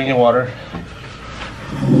 Let me bring you water.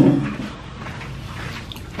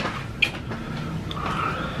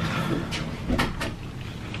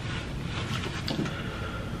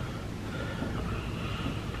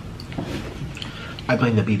 I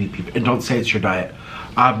blame the beep beep beep. And don't say it's your diet.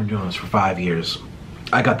 I've been doing this for 5 years.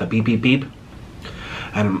 I got the beep beep beep.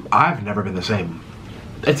 And I've never been the same.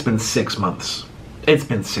 It's been 6 months. It's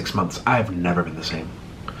been 6 months. I've never been the same.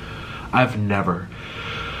 I've never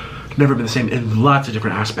been the same in lots of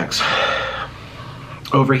different aspects.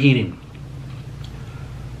 Overheating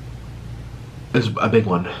is a big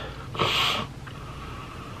one.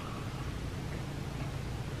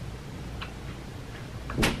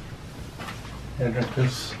 And drink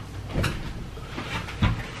this.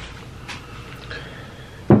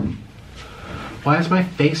 Why is my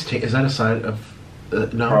face is that a sign of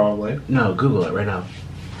no? Probably. No, Google it right now.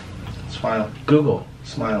 Smile. Google.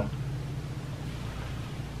 Smile.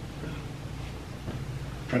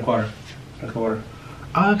 Drink water. Drink water.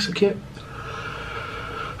 Oh, that's so cute.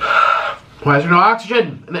 Why is there no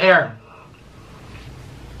oxygen in the air?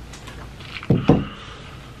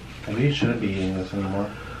 Maybe you shouldn't be eating this anymore.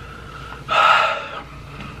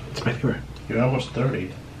 It's my favorite. You're almost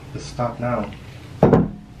 30. Just stop now.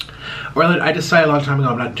 Orlin, I decided a long time ago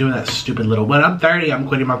I'm not doing that stupid little. When I'm 30, I'm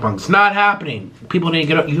quitting mukbang. It's not happening. People need to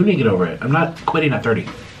get. You need to get over it. I'm not quitting at 30.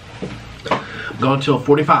 I'm going till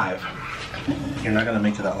 45. You're not gonna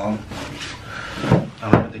make it that long. I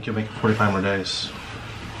don't even think you'll make it 45 more days.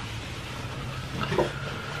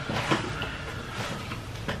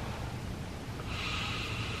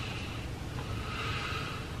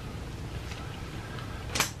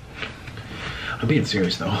 I'm being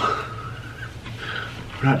serious though.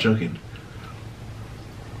 We're not joking.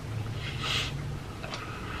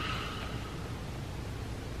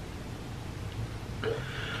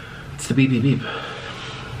 It's the beep beep beep.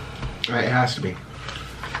 Right, it has to be.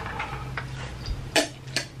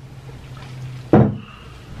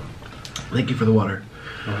 Thank you for the water.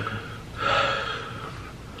 You're welcome.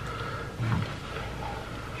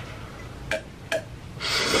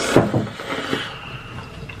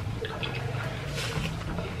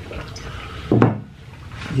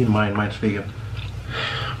 You mind? Mine's vegan.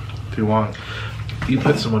 If you want. You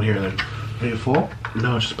put someone here then. Are you full?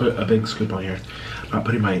 No, just put a big scoop on here. I'm not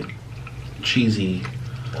putting my cheesy.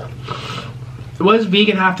 What does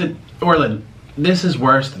vegan have to... Orlin, this is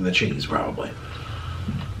worse than the cheese, probably.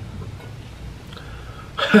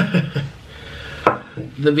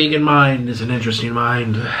 The vegan mind is an interesting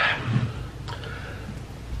mind.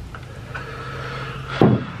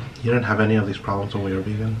 You didn't have any of these problems when we were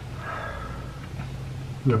vegan?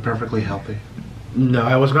 You're perfectly healthy. No,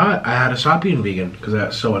 I was not. I had to stop being vegan because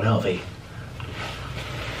that's so unhealthy.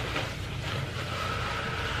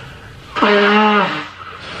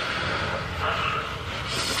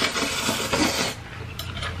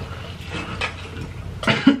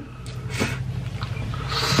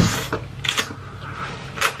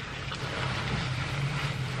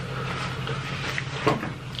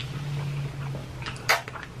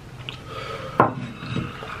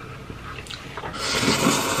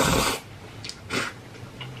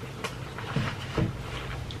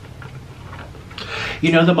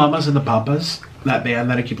 You know the Mamas and the Papas? That band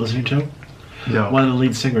that I keep listening to? No. One of the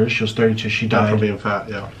lead singers, she was 32, she Not died from being fat,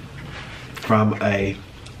 yeah. from a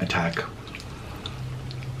attack.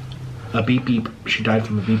 A beep beep. She died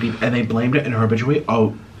from a beep beep. And they blamed it in her obituary.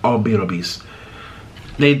 Oh, being obese.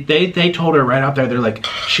 They told her right out there, they're like,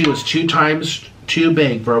 she was 2 times too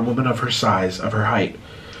big for a woman of her size, of her height.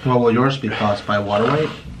 What will yours be caused by water weight?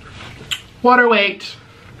 Water weight.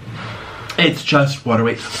 It's just water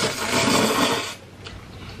weight.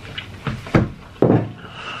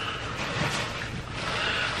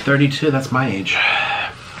 $32, that's my age.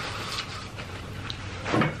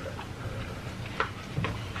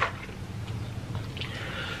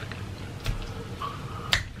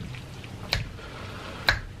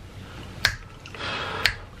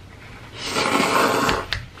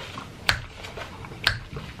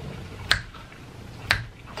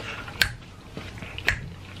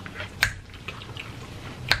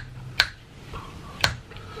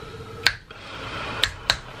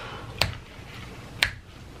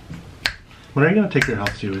 When are you gonna take your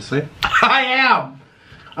health seriously? I am.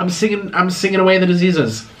 I'm singing away the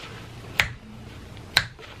diseases.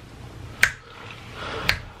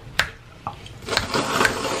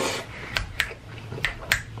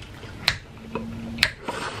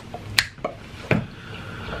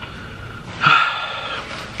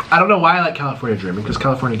 I don't know why I like California dreaming, because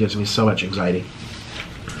California gives me so much anxiety.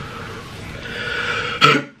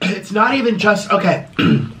 It's not even just, okay,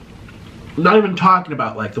 not even talking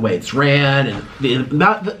about like the way it's ran, and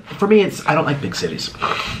for me it's, I don't like big cities,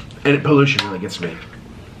 and pollution really gets me.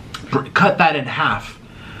 Cut that in half.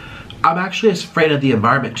 I'm actually afraid of the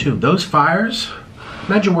environment too. Those fires,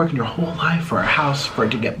 imagine working your whole life for a house for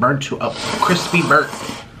it to get burnt to a crispy burnt,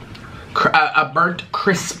 a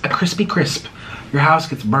crispy crisp. Your house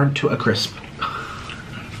gets burnt to a crisp.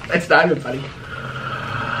 It's not even funny.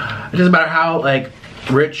 It doesn't matter how like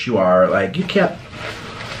rich you are, like you can't.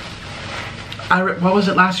 What was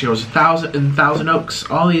it last year? It was 1,000 in Thousand Oaks.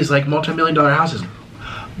 All these like multi-million-dollar houses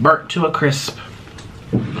burnt to a crisp.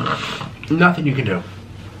 Nothing you can do.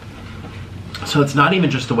 So it's not even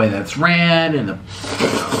just the way that it's ran and the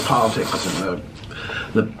politics and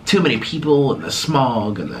the too many people and the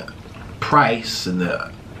smog and the price and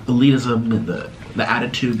the elitism and the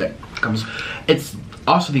attitude that comes. It's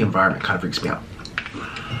also the environment kind of freaks me out.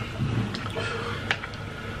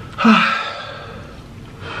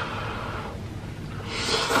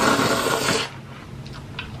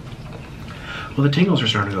 Well, the tingles are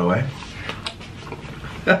starting to go away.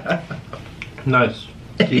 Nice.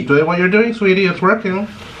 Keep doing what you're doing, sweetie. It's working.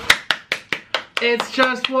 It's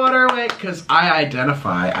just water weight, because I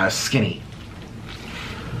identify as skinny.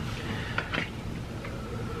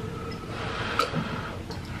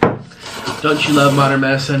 Don't you love modern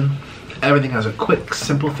medicine? Everything has a quick,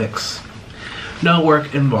 simple fix. No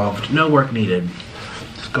work involved. No work needed.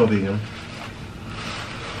 Just go vegan.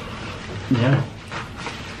 Yeah.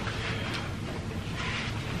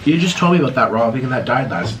 You just told me about that raw vegan that died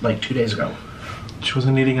like 2 days ago. She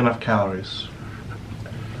wasn't eating enough calories.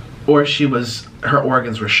 Or her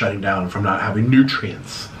organs were shutting down from not having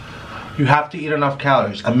nutrients. You have to eat enough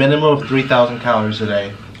calories. A minimum of 3,000 calories a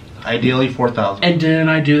day. Ideally 4,000. And didn't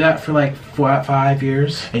I do that for like 5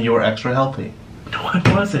 years? And you were extra healthy. No, I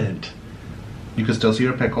wasn't. You could still see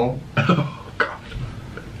your pickle. Oh, God.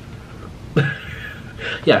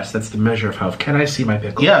 Yes, that's the measure of health. Can I see my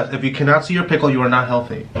pickle? Yes, if you cannot see your pickle, you are not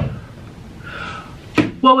healthy.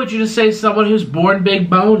 What would you just say to someone who's born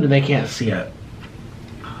big boned and they can't see it?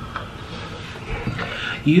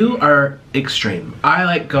 You are extreme. I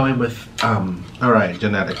like going with Alright,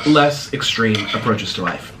 genetics. less extreme approaches to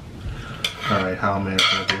life. Alright, how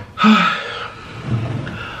American of you?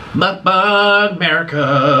 Mukbang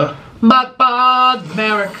America. Mukbang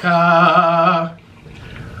America.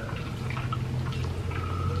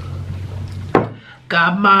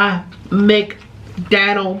 Got my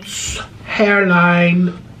McDonald's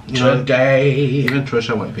hairline today. Even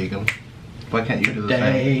Trisha went vegan. Why can't you do the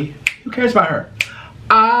same? Who cares about her?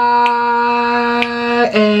 I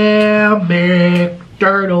am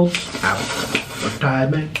McDonald's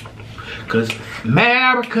advertisement. Cause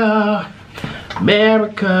America,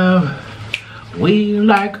 we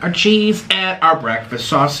like our cheese and our breakfast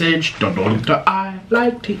sausage. I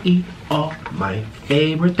like to eat all my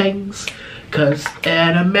favorite things. Cause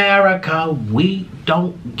in America, we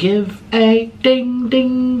don't give a ding,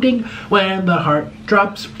 ding, ding when the heart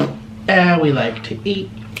drops, and we like to eat.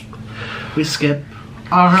 We skip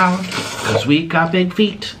around, cause we got big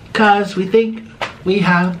feet, cause we think we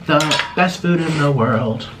have the best food in the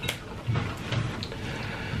world.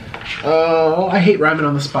 Oh, I hate rhyming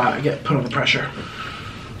on the spot. I get put under pressure.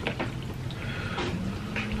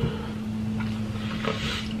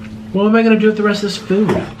 What am I gonna do with the rest of this food?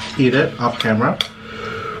 Eat it off camera.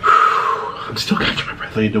 I'm still catching my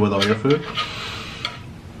breath. So you do with all your food?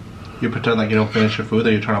 You pretend like you don't finish your food,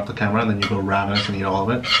 then you turn off the camera, and then you go ravenous and eat all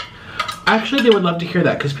of it? Actually, they would love to hear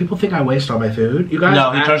that, because people think I waste all my food. You guys.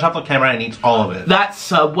 No, he turns off the camera and eats all of it. That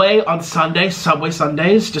Subway on Sunday, Subway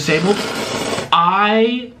Sundays, disabled,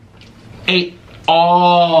 I ate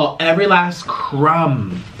every last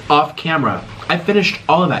crumb off camera. I finished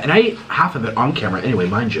all of that, and I ate half of it on camera anyway,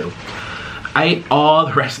 mind you. I ate all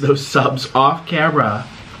the rest of those subs off camera.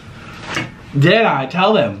 Did I?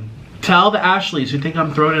 Tell them. Tell the Ashleys who think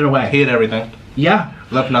I'm throwing it away. He ate everything. Yeah.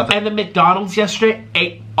 Left nothing. And the McDonald's yesterday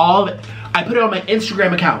ate all of it. I put it on my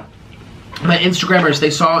Instagram account. My Instagrammers, they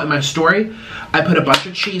saw it in my story. I put a bunch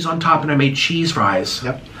of cheese on top and I made cheese fries.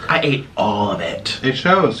 Yep. I ate all of it. It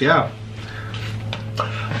shows, yeah.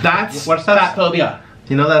 That's What's that? fat phobia.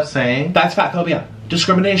 You know that saying? That's fat phobia.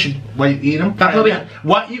 Discrimination. What you eat in Fat phobia. private?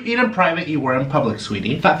 What you eat in private, you were in public,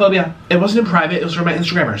 sweetie. Fat phobia. It wasn't in private, it was from my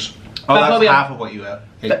Instagrammers. Oh, Fat that's phobia. half of what you ate.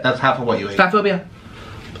 That's half of what you ate. Fat phobia.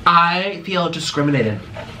 I feel discriminated.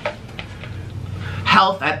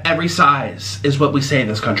 Health at every size is what we say in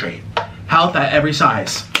this country. Health at every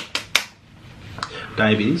size.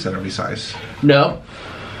 Diabetes at every size. No.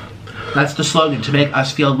 That's the slogan, to make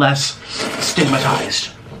us feel less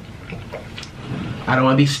stigmatized. I don't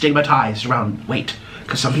want to be stigmatized around weight,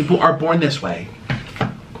 because some people are born this way.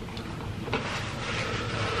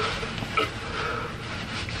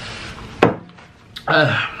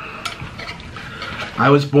 I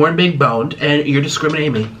was born big boned, and you're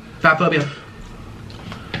discriminating me. Fat phobia.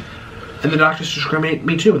 And the doctors discriminate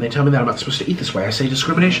me too when they tell me that I'm not supposed to eat this way. I say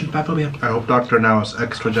discrimination, fat phobia. I hope Dr. Now is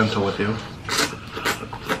extra gentle with you.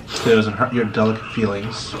 So it doesn't hurt your delicate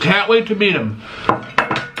feelings. Can't wait to meet him.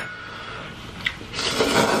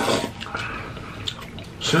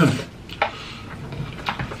 Soon.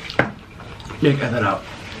 Nick, edit that out.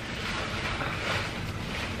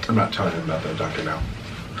 I'm not telling them about the Dr. Now.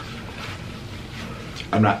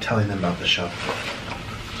 I'm not telling them about the show.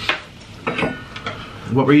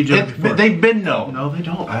 What were you doing before? They've been no. No, they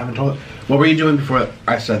don't. I haven't told them. What were you doing before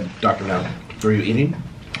I said Dr. Now? Were you eating?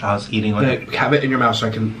 I was eating like... Have it in your mouth so I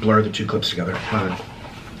can blur the two clips together. Fine.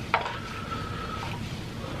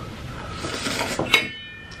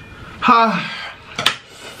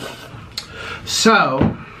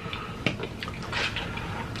 So...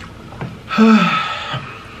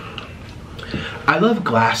 I love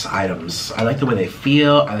glass items. I like the way they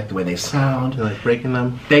feel. I like the way they sound. You like breaking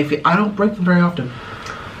them? I don't break them very often.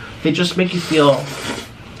 They just make you feel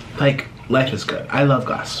like life is good. I love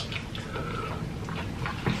glass.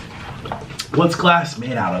 What's glass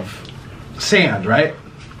made out of? Sand, right?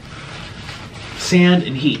 Sand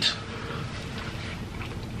and heat.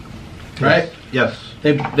 Right? Yes.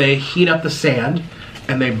 They heat up the sand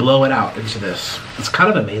and they blow it out into this. It's kind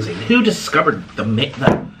of amazing. Who discovered the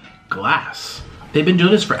glass? They've been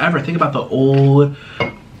doing this forever. Think about the old,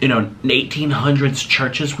 1800s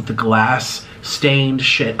churches with the glass stained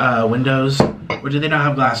windows. Or did they not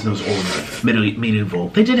have glass in those old medieval?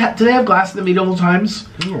 They did. Did they have glass in the medieval times?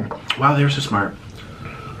 Wow, they were so smart.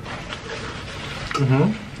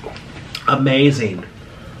 Amazing.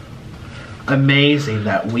 Amazing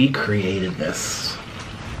that we created this.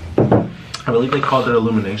 I believe they called it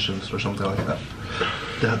illuminations or something like that.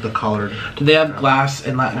 They had the colored. Did they have glass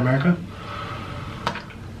in Latin America?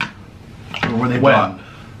 Or were they When? brought?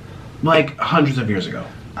 Like hundreds of years ago.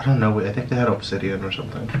 I don't know. I think they had obsidian or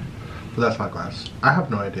something. But that's not glass. I have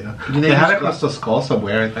no idea. Did They had a crystal skull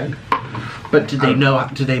somewhere, I think. But did they know?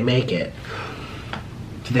 Did they make it?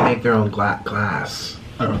 Did they make their own glass?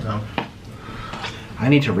 I don't know. I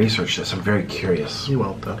need to research this. I'm very curious. You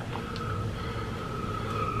won't though.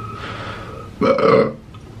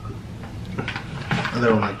 They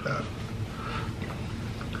don't like that.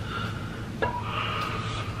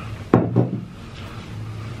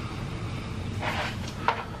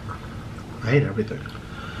 I ate everything.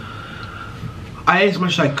 I ate as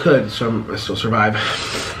much as I could, so I still survive.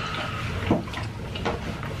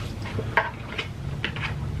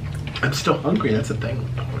 I'm still hungry, that's the thing.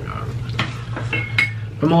 Oh my god.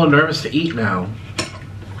 I'm a little nervous to eat now.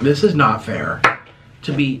 This is not fair.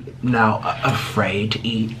 To be now afraid to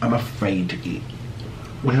eat. I'm afraid to eat.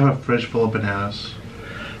 We have a fridge full of bananas.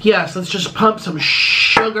 Yes, let's just pump some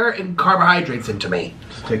sugar and carbohydrates into me.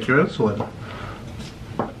 Just take your insulin.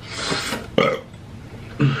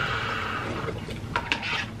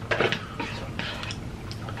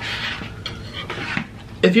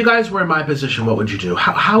 If you guys were in my position, what would you do?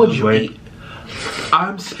 How would you eat?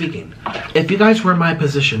 I'm speaking. If you guys were in my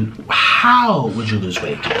position, how would you lose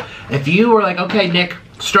weight? If you were like, okay, Nick,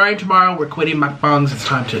 starting tomorrow, we're quitting MUKBANGs. It's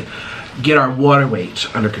time to get our water weight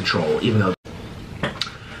under control, even though,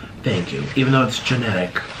 thank you, even though it's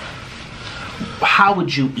genetic. How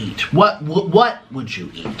would you eat? What would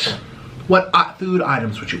you eat? What food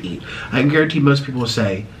items would you eat? I can guarantee most people will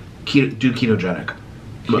say, do ketogenic.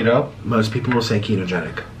 Keto? Most people will say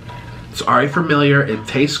ketogenic. It's already familiar, it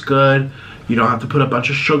tastes good, you don't have to put a bunch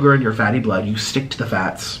of sugar in your fatty blood, you stick to the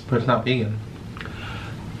fats. But it's not vegan.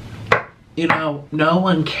 No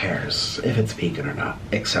one cares if it's vegan or not,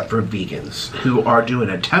 except for vegans who are doing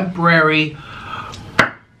a temporary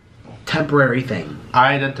thing.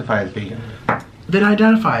 I identify as vegan. Then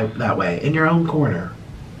identify that way in your own corner.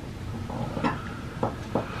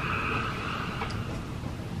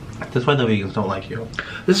 That's why the vegans don't like you.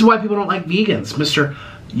 This is why people don't like vegans, Mr.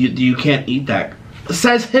 You can't eat that.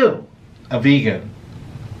 Says who? A vegan.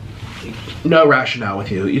 No rationale with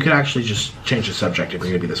you. You can actually just change the subject if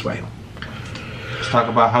you're gonna be this way. Let's talk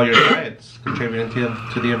about how your diet's contributing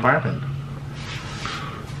to the environment.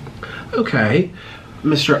 Okay,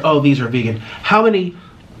 Mr. Oh, these are vegan. How many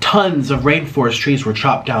tons of rainforest trees were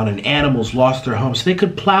chopped down and animals lost their homes so they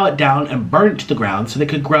could plow it down and burn it to the ground so they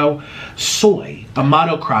could grow soy, a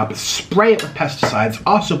monocrop, spray it with pesticides,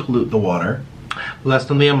 also pollute the water? Less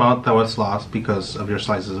than the amount that was lost because of your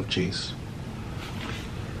slices of cheese.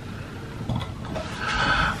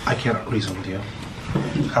 I can't reason with you.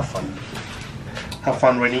 Have fun. Have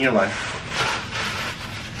fun reading your life.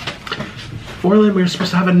 Orlin, we were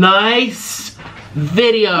supposed to have a nice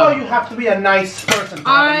video. No, you have to be a nice person to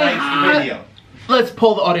have a nice video. Let's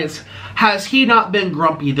poll the audience. Has he not been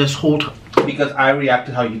grumpy this whole time? Because I react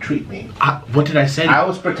to how you treat me. What did I say? I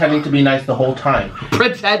was pretending to be nice the whole time.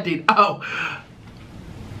 Pretending. Oh.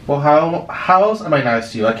 Well, how else am I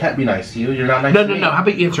nice to you? I can't be nice to you. You're not nice to me. No. How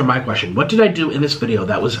about you answer my question? What did I do in this video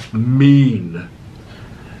that was mean?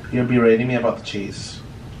 You're berating me about the cheese.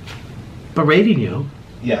 Berating you?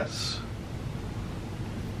 Yes.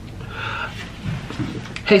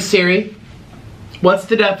 Hey Siri, what's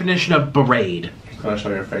the definition of berate? It's gonna show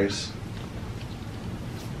your face.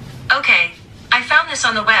 Okay, I found this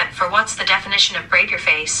on the web for what's the definition of braid your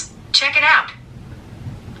face. Check it out.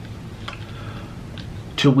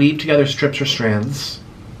 To weave together strips or strands.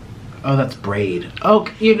 Oh, that's braid. Oh,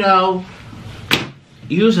 you know,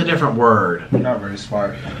 use a different word. You're not very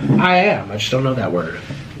smart. I am. I just don't know that word.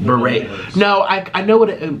 Berate. No, I know what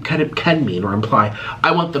it kind of can mean or imply. I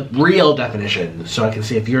want the real definition so I can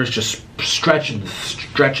see if yours just stretching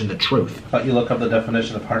the truth. How about you look up the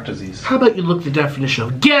definition of heart disease? How about you look the definition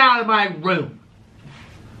of get out of my room?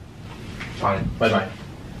 Fine. Bye-bye.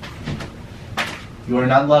 You are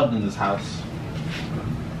not loved in this house.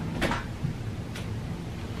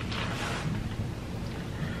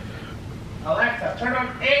 Alexa, turn on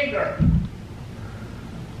anger.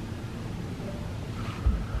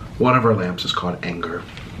 One of our lamps is called Anger.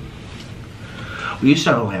 We used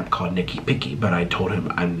to have a lamp called Nicky Picky, but I told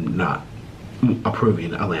him I'm not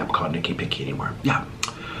approving a lamp called Nicky Picky anymore. Yeah.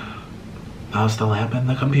 That was the lamp in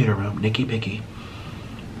the computer room, Nicky Picky.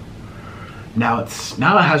 Now it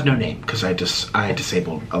has no name because I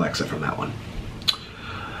disabled Alexa from that one.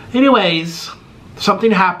 Anyways,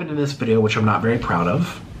 something happened in this video which I'm not very proud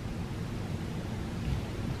of.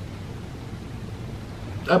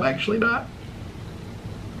 I'm actually not.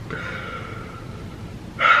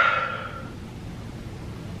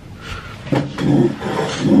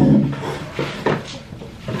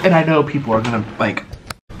 And I know people are gonna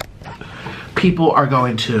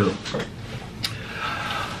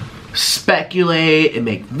speculate and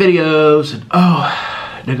make videos and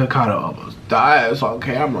oh, Nikocado almost dies on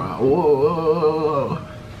camera. Whoa.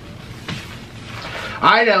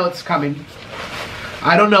 I know it's coming.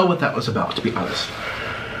 I don't know what that was about, to be honest.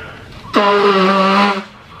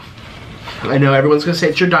 I know everyone's gonna say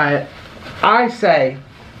it's your diet. I say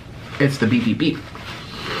it's the beep beep beep.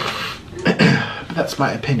 That's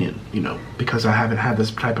my opinion, you know, because I haven't had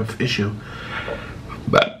this type of issue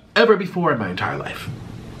ever before in my entire life.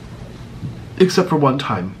 Except for one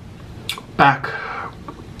time, back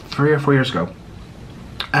 3 or 4 years ago.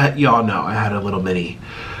 Y'all know I had a little mini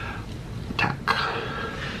attack.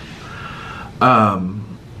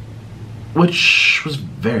 Which was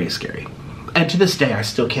very scary. And to this day, I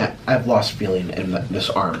still can't, I've lost feeling in this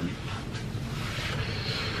arm.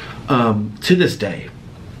 To this day.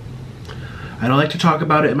 I don't like to talk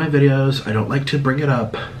about it in my videos. I don't like to bring it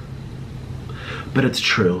up. But it's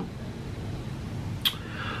true.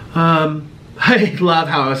 I love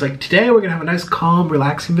how I was like, today we're gonna have a nice, calm,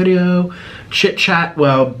 relaxing video. Chit chat,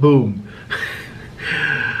 well, boom.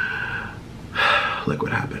 Look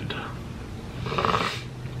what happened.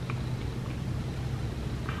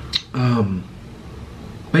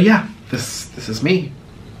 But yeah, this is me.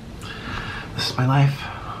 This is my life.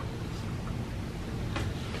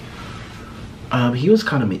 He was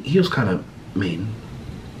kind of mean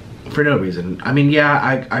for no reason. I mean,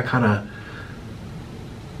 yeah, I kind of,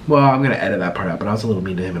 well, I'm gonna edit that part out, but I was a little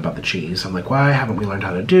mean to him about the cheese. I'm like, why haven't we learned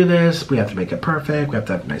how to do this? We have to make it perfect. We have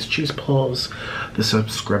to have nice cheese pulls. The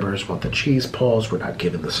subscribers want the cheese pulls. We're not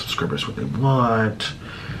giving the subscribers what they want.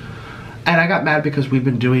 And I got mad because we've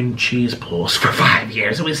been doing cheese pulls for 5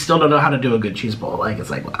 years and we still don't know how to do a good cheese pull. Like,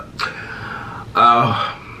 it's like, what?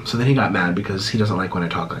 So then he got mad because he doesn't like when I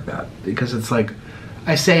talk like that. Because it's like,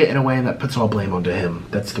 I say it in a way that puts all blame onto him.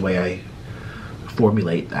 That's the way I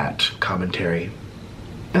formulate that commentary.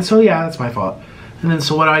 And so yeah, that's my fault. And then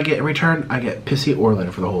so what do I get in return? I get pissy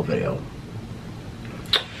Orlin for the whole video.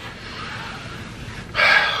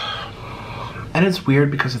 And it's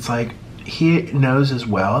weird because it's like, he knows as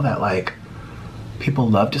well that like, people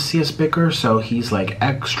love to see us bicker, so he's like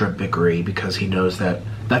extra bickery because he knows that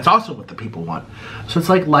that's also what the people want. So it's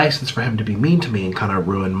like license for him to be mean to me and kind of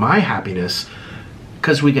ruin my happiness,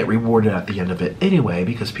 because we get rewarded at the end of it anyway,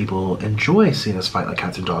 because people enjoy seeing us fight like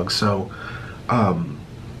cats and dogs. So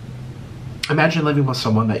imagine living with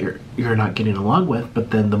someone that you're not getting along with,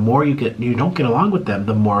 but then the more you don't get along with them,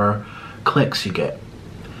 the more clicks you get.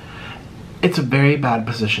 It's a very bad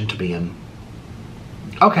position to be in.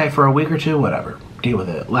 Okay, for a week or two, whatever, deal with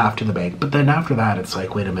it, laugh to the bank. But then after that, it's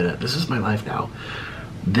like, wait a minute, this is my life now.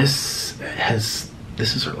 This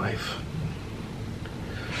is our life.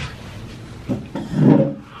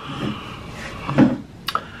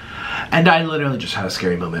 And I literally just had a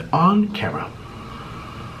scary moment on camera.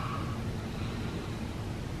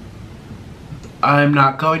 I'm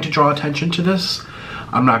not going to draw attention to this.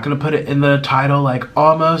 I'm not going to put it in the title like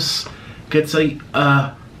almost gets a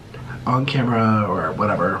on camera or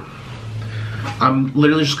whatever. I'm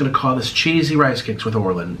literally just going to call this cheesy rice cakes with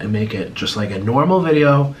Orlin and make it just like a normal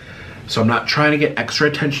video. So I'm not trying to get extra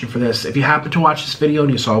attention for this. If you happen to watch this video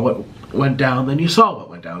and you saw what went down, then you saw what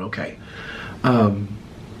went down, okay. But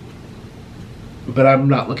I'm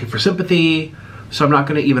not looking for sympathy, so I'm not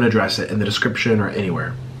going to even address it in the description or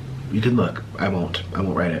anywhere. You can look. I won't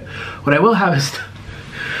write it. What I will have is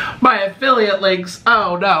my affiliate links.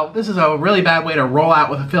 Oh no, this is a really bad way to roll out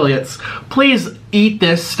with affiliates. Please eat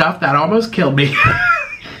this stuff that almost killed me.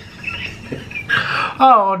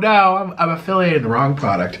 Oh no, I'm affiliating the wrong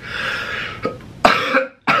product.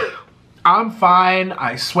 I'm fine,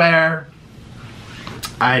 I swear.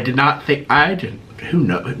 I did not think, who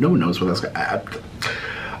knows, no one knows what that's gonna,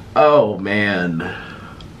 oh man.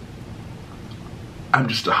 I'm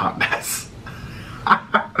just a hot mess.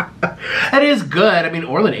 It is good. I mean,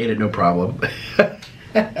 Orlin ate it, no problem.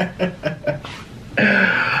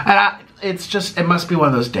 And it's just, it must be one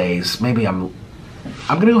of those days. Maybe you know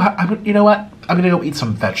what? I'm gonna go eat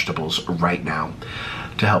some vegetables right now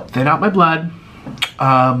to help thin out my blood.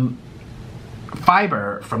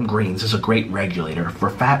 Fiber from greens is a great regulator for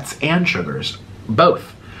fats and sugars,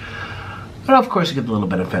 both. But of course you get the little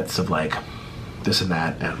benefits of like this and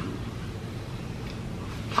that, and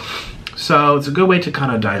so it's a good way to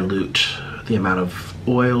kind of dilute the amount of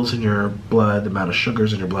oils in your blood, the amount of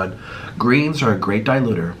sugars in your blood. Greens are a great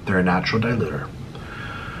diluter. They're a natural diluter.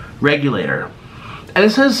 Regulator. And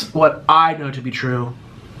this is what I know to be true.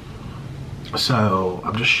 So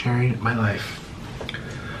I'm just sharing my life.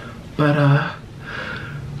 But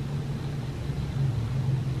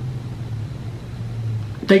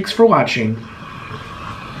thanks for watching.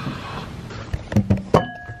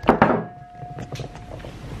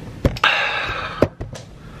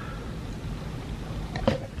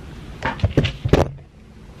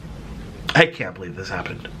 I can't believe this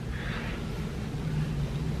happened.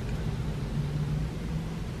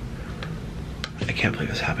 I can't believe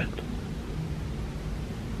this happened.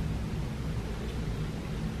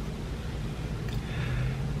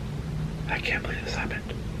 I can't believe this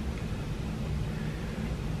happened.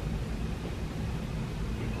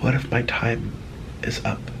 What if my time is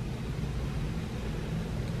up?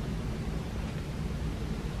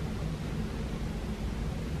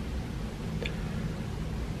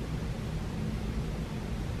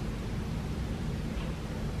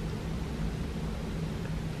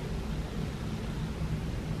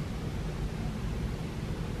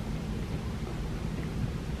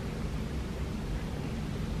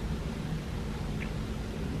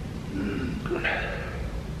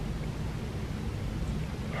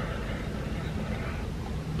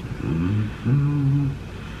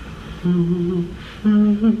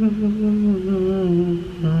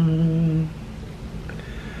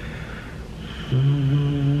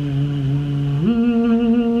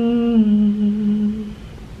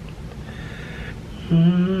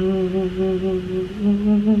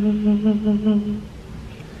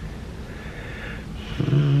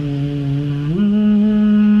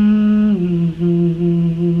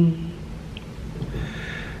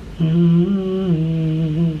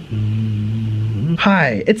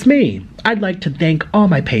 Hi, it's me. I'd like to thank all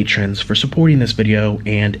my patrons for supporting this video,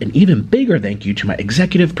 and an even bigger thank you to my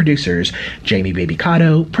executive producers, Jamie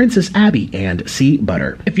Babycado, Princess Abbie, and C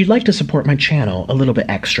Butter. If you'd like to support my channel a little bit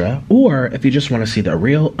extra, or if you just want to see the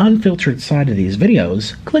real, unfiltered side of these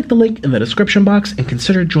videos, click the link in the description box and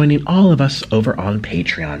consider joining all of us over on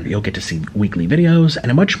Patreon. You'll get to see weekly videos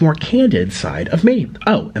and a much more candid side of me.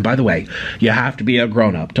 Oh, and by the way, you have to be a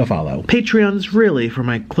grown-up to follow. Patreon's really for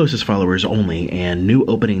my closest followers only, and new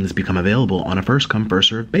openings become available available on a first-come,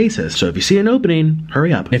 first-served basis. So if you see an opening,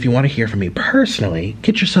 hurry up. And if you want to hear from me personally,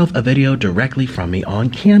 get yourself a video directly from me on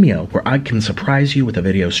Cameo, where I can surprise you with a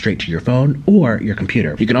video straight to your phone or your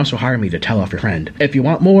computer. You can also hire me to tell off your friend. If you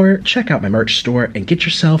want more, check out my merch store and get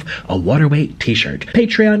yourself a Waterweight t-shirt.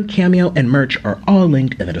 Patreon, Cameo, and merch are all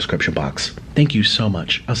linked in the description box. Thank you so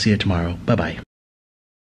much. I'll see you tomorrow. Bye-bye.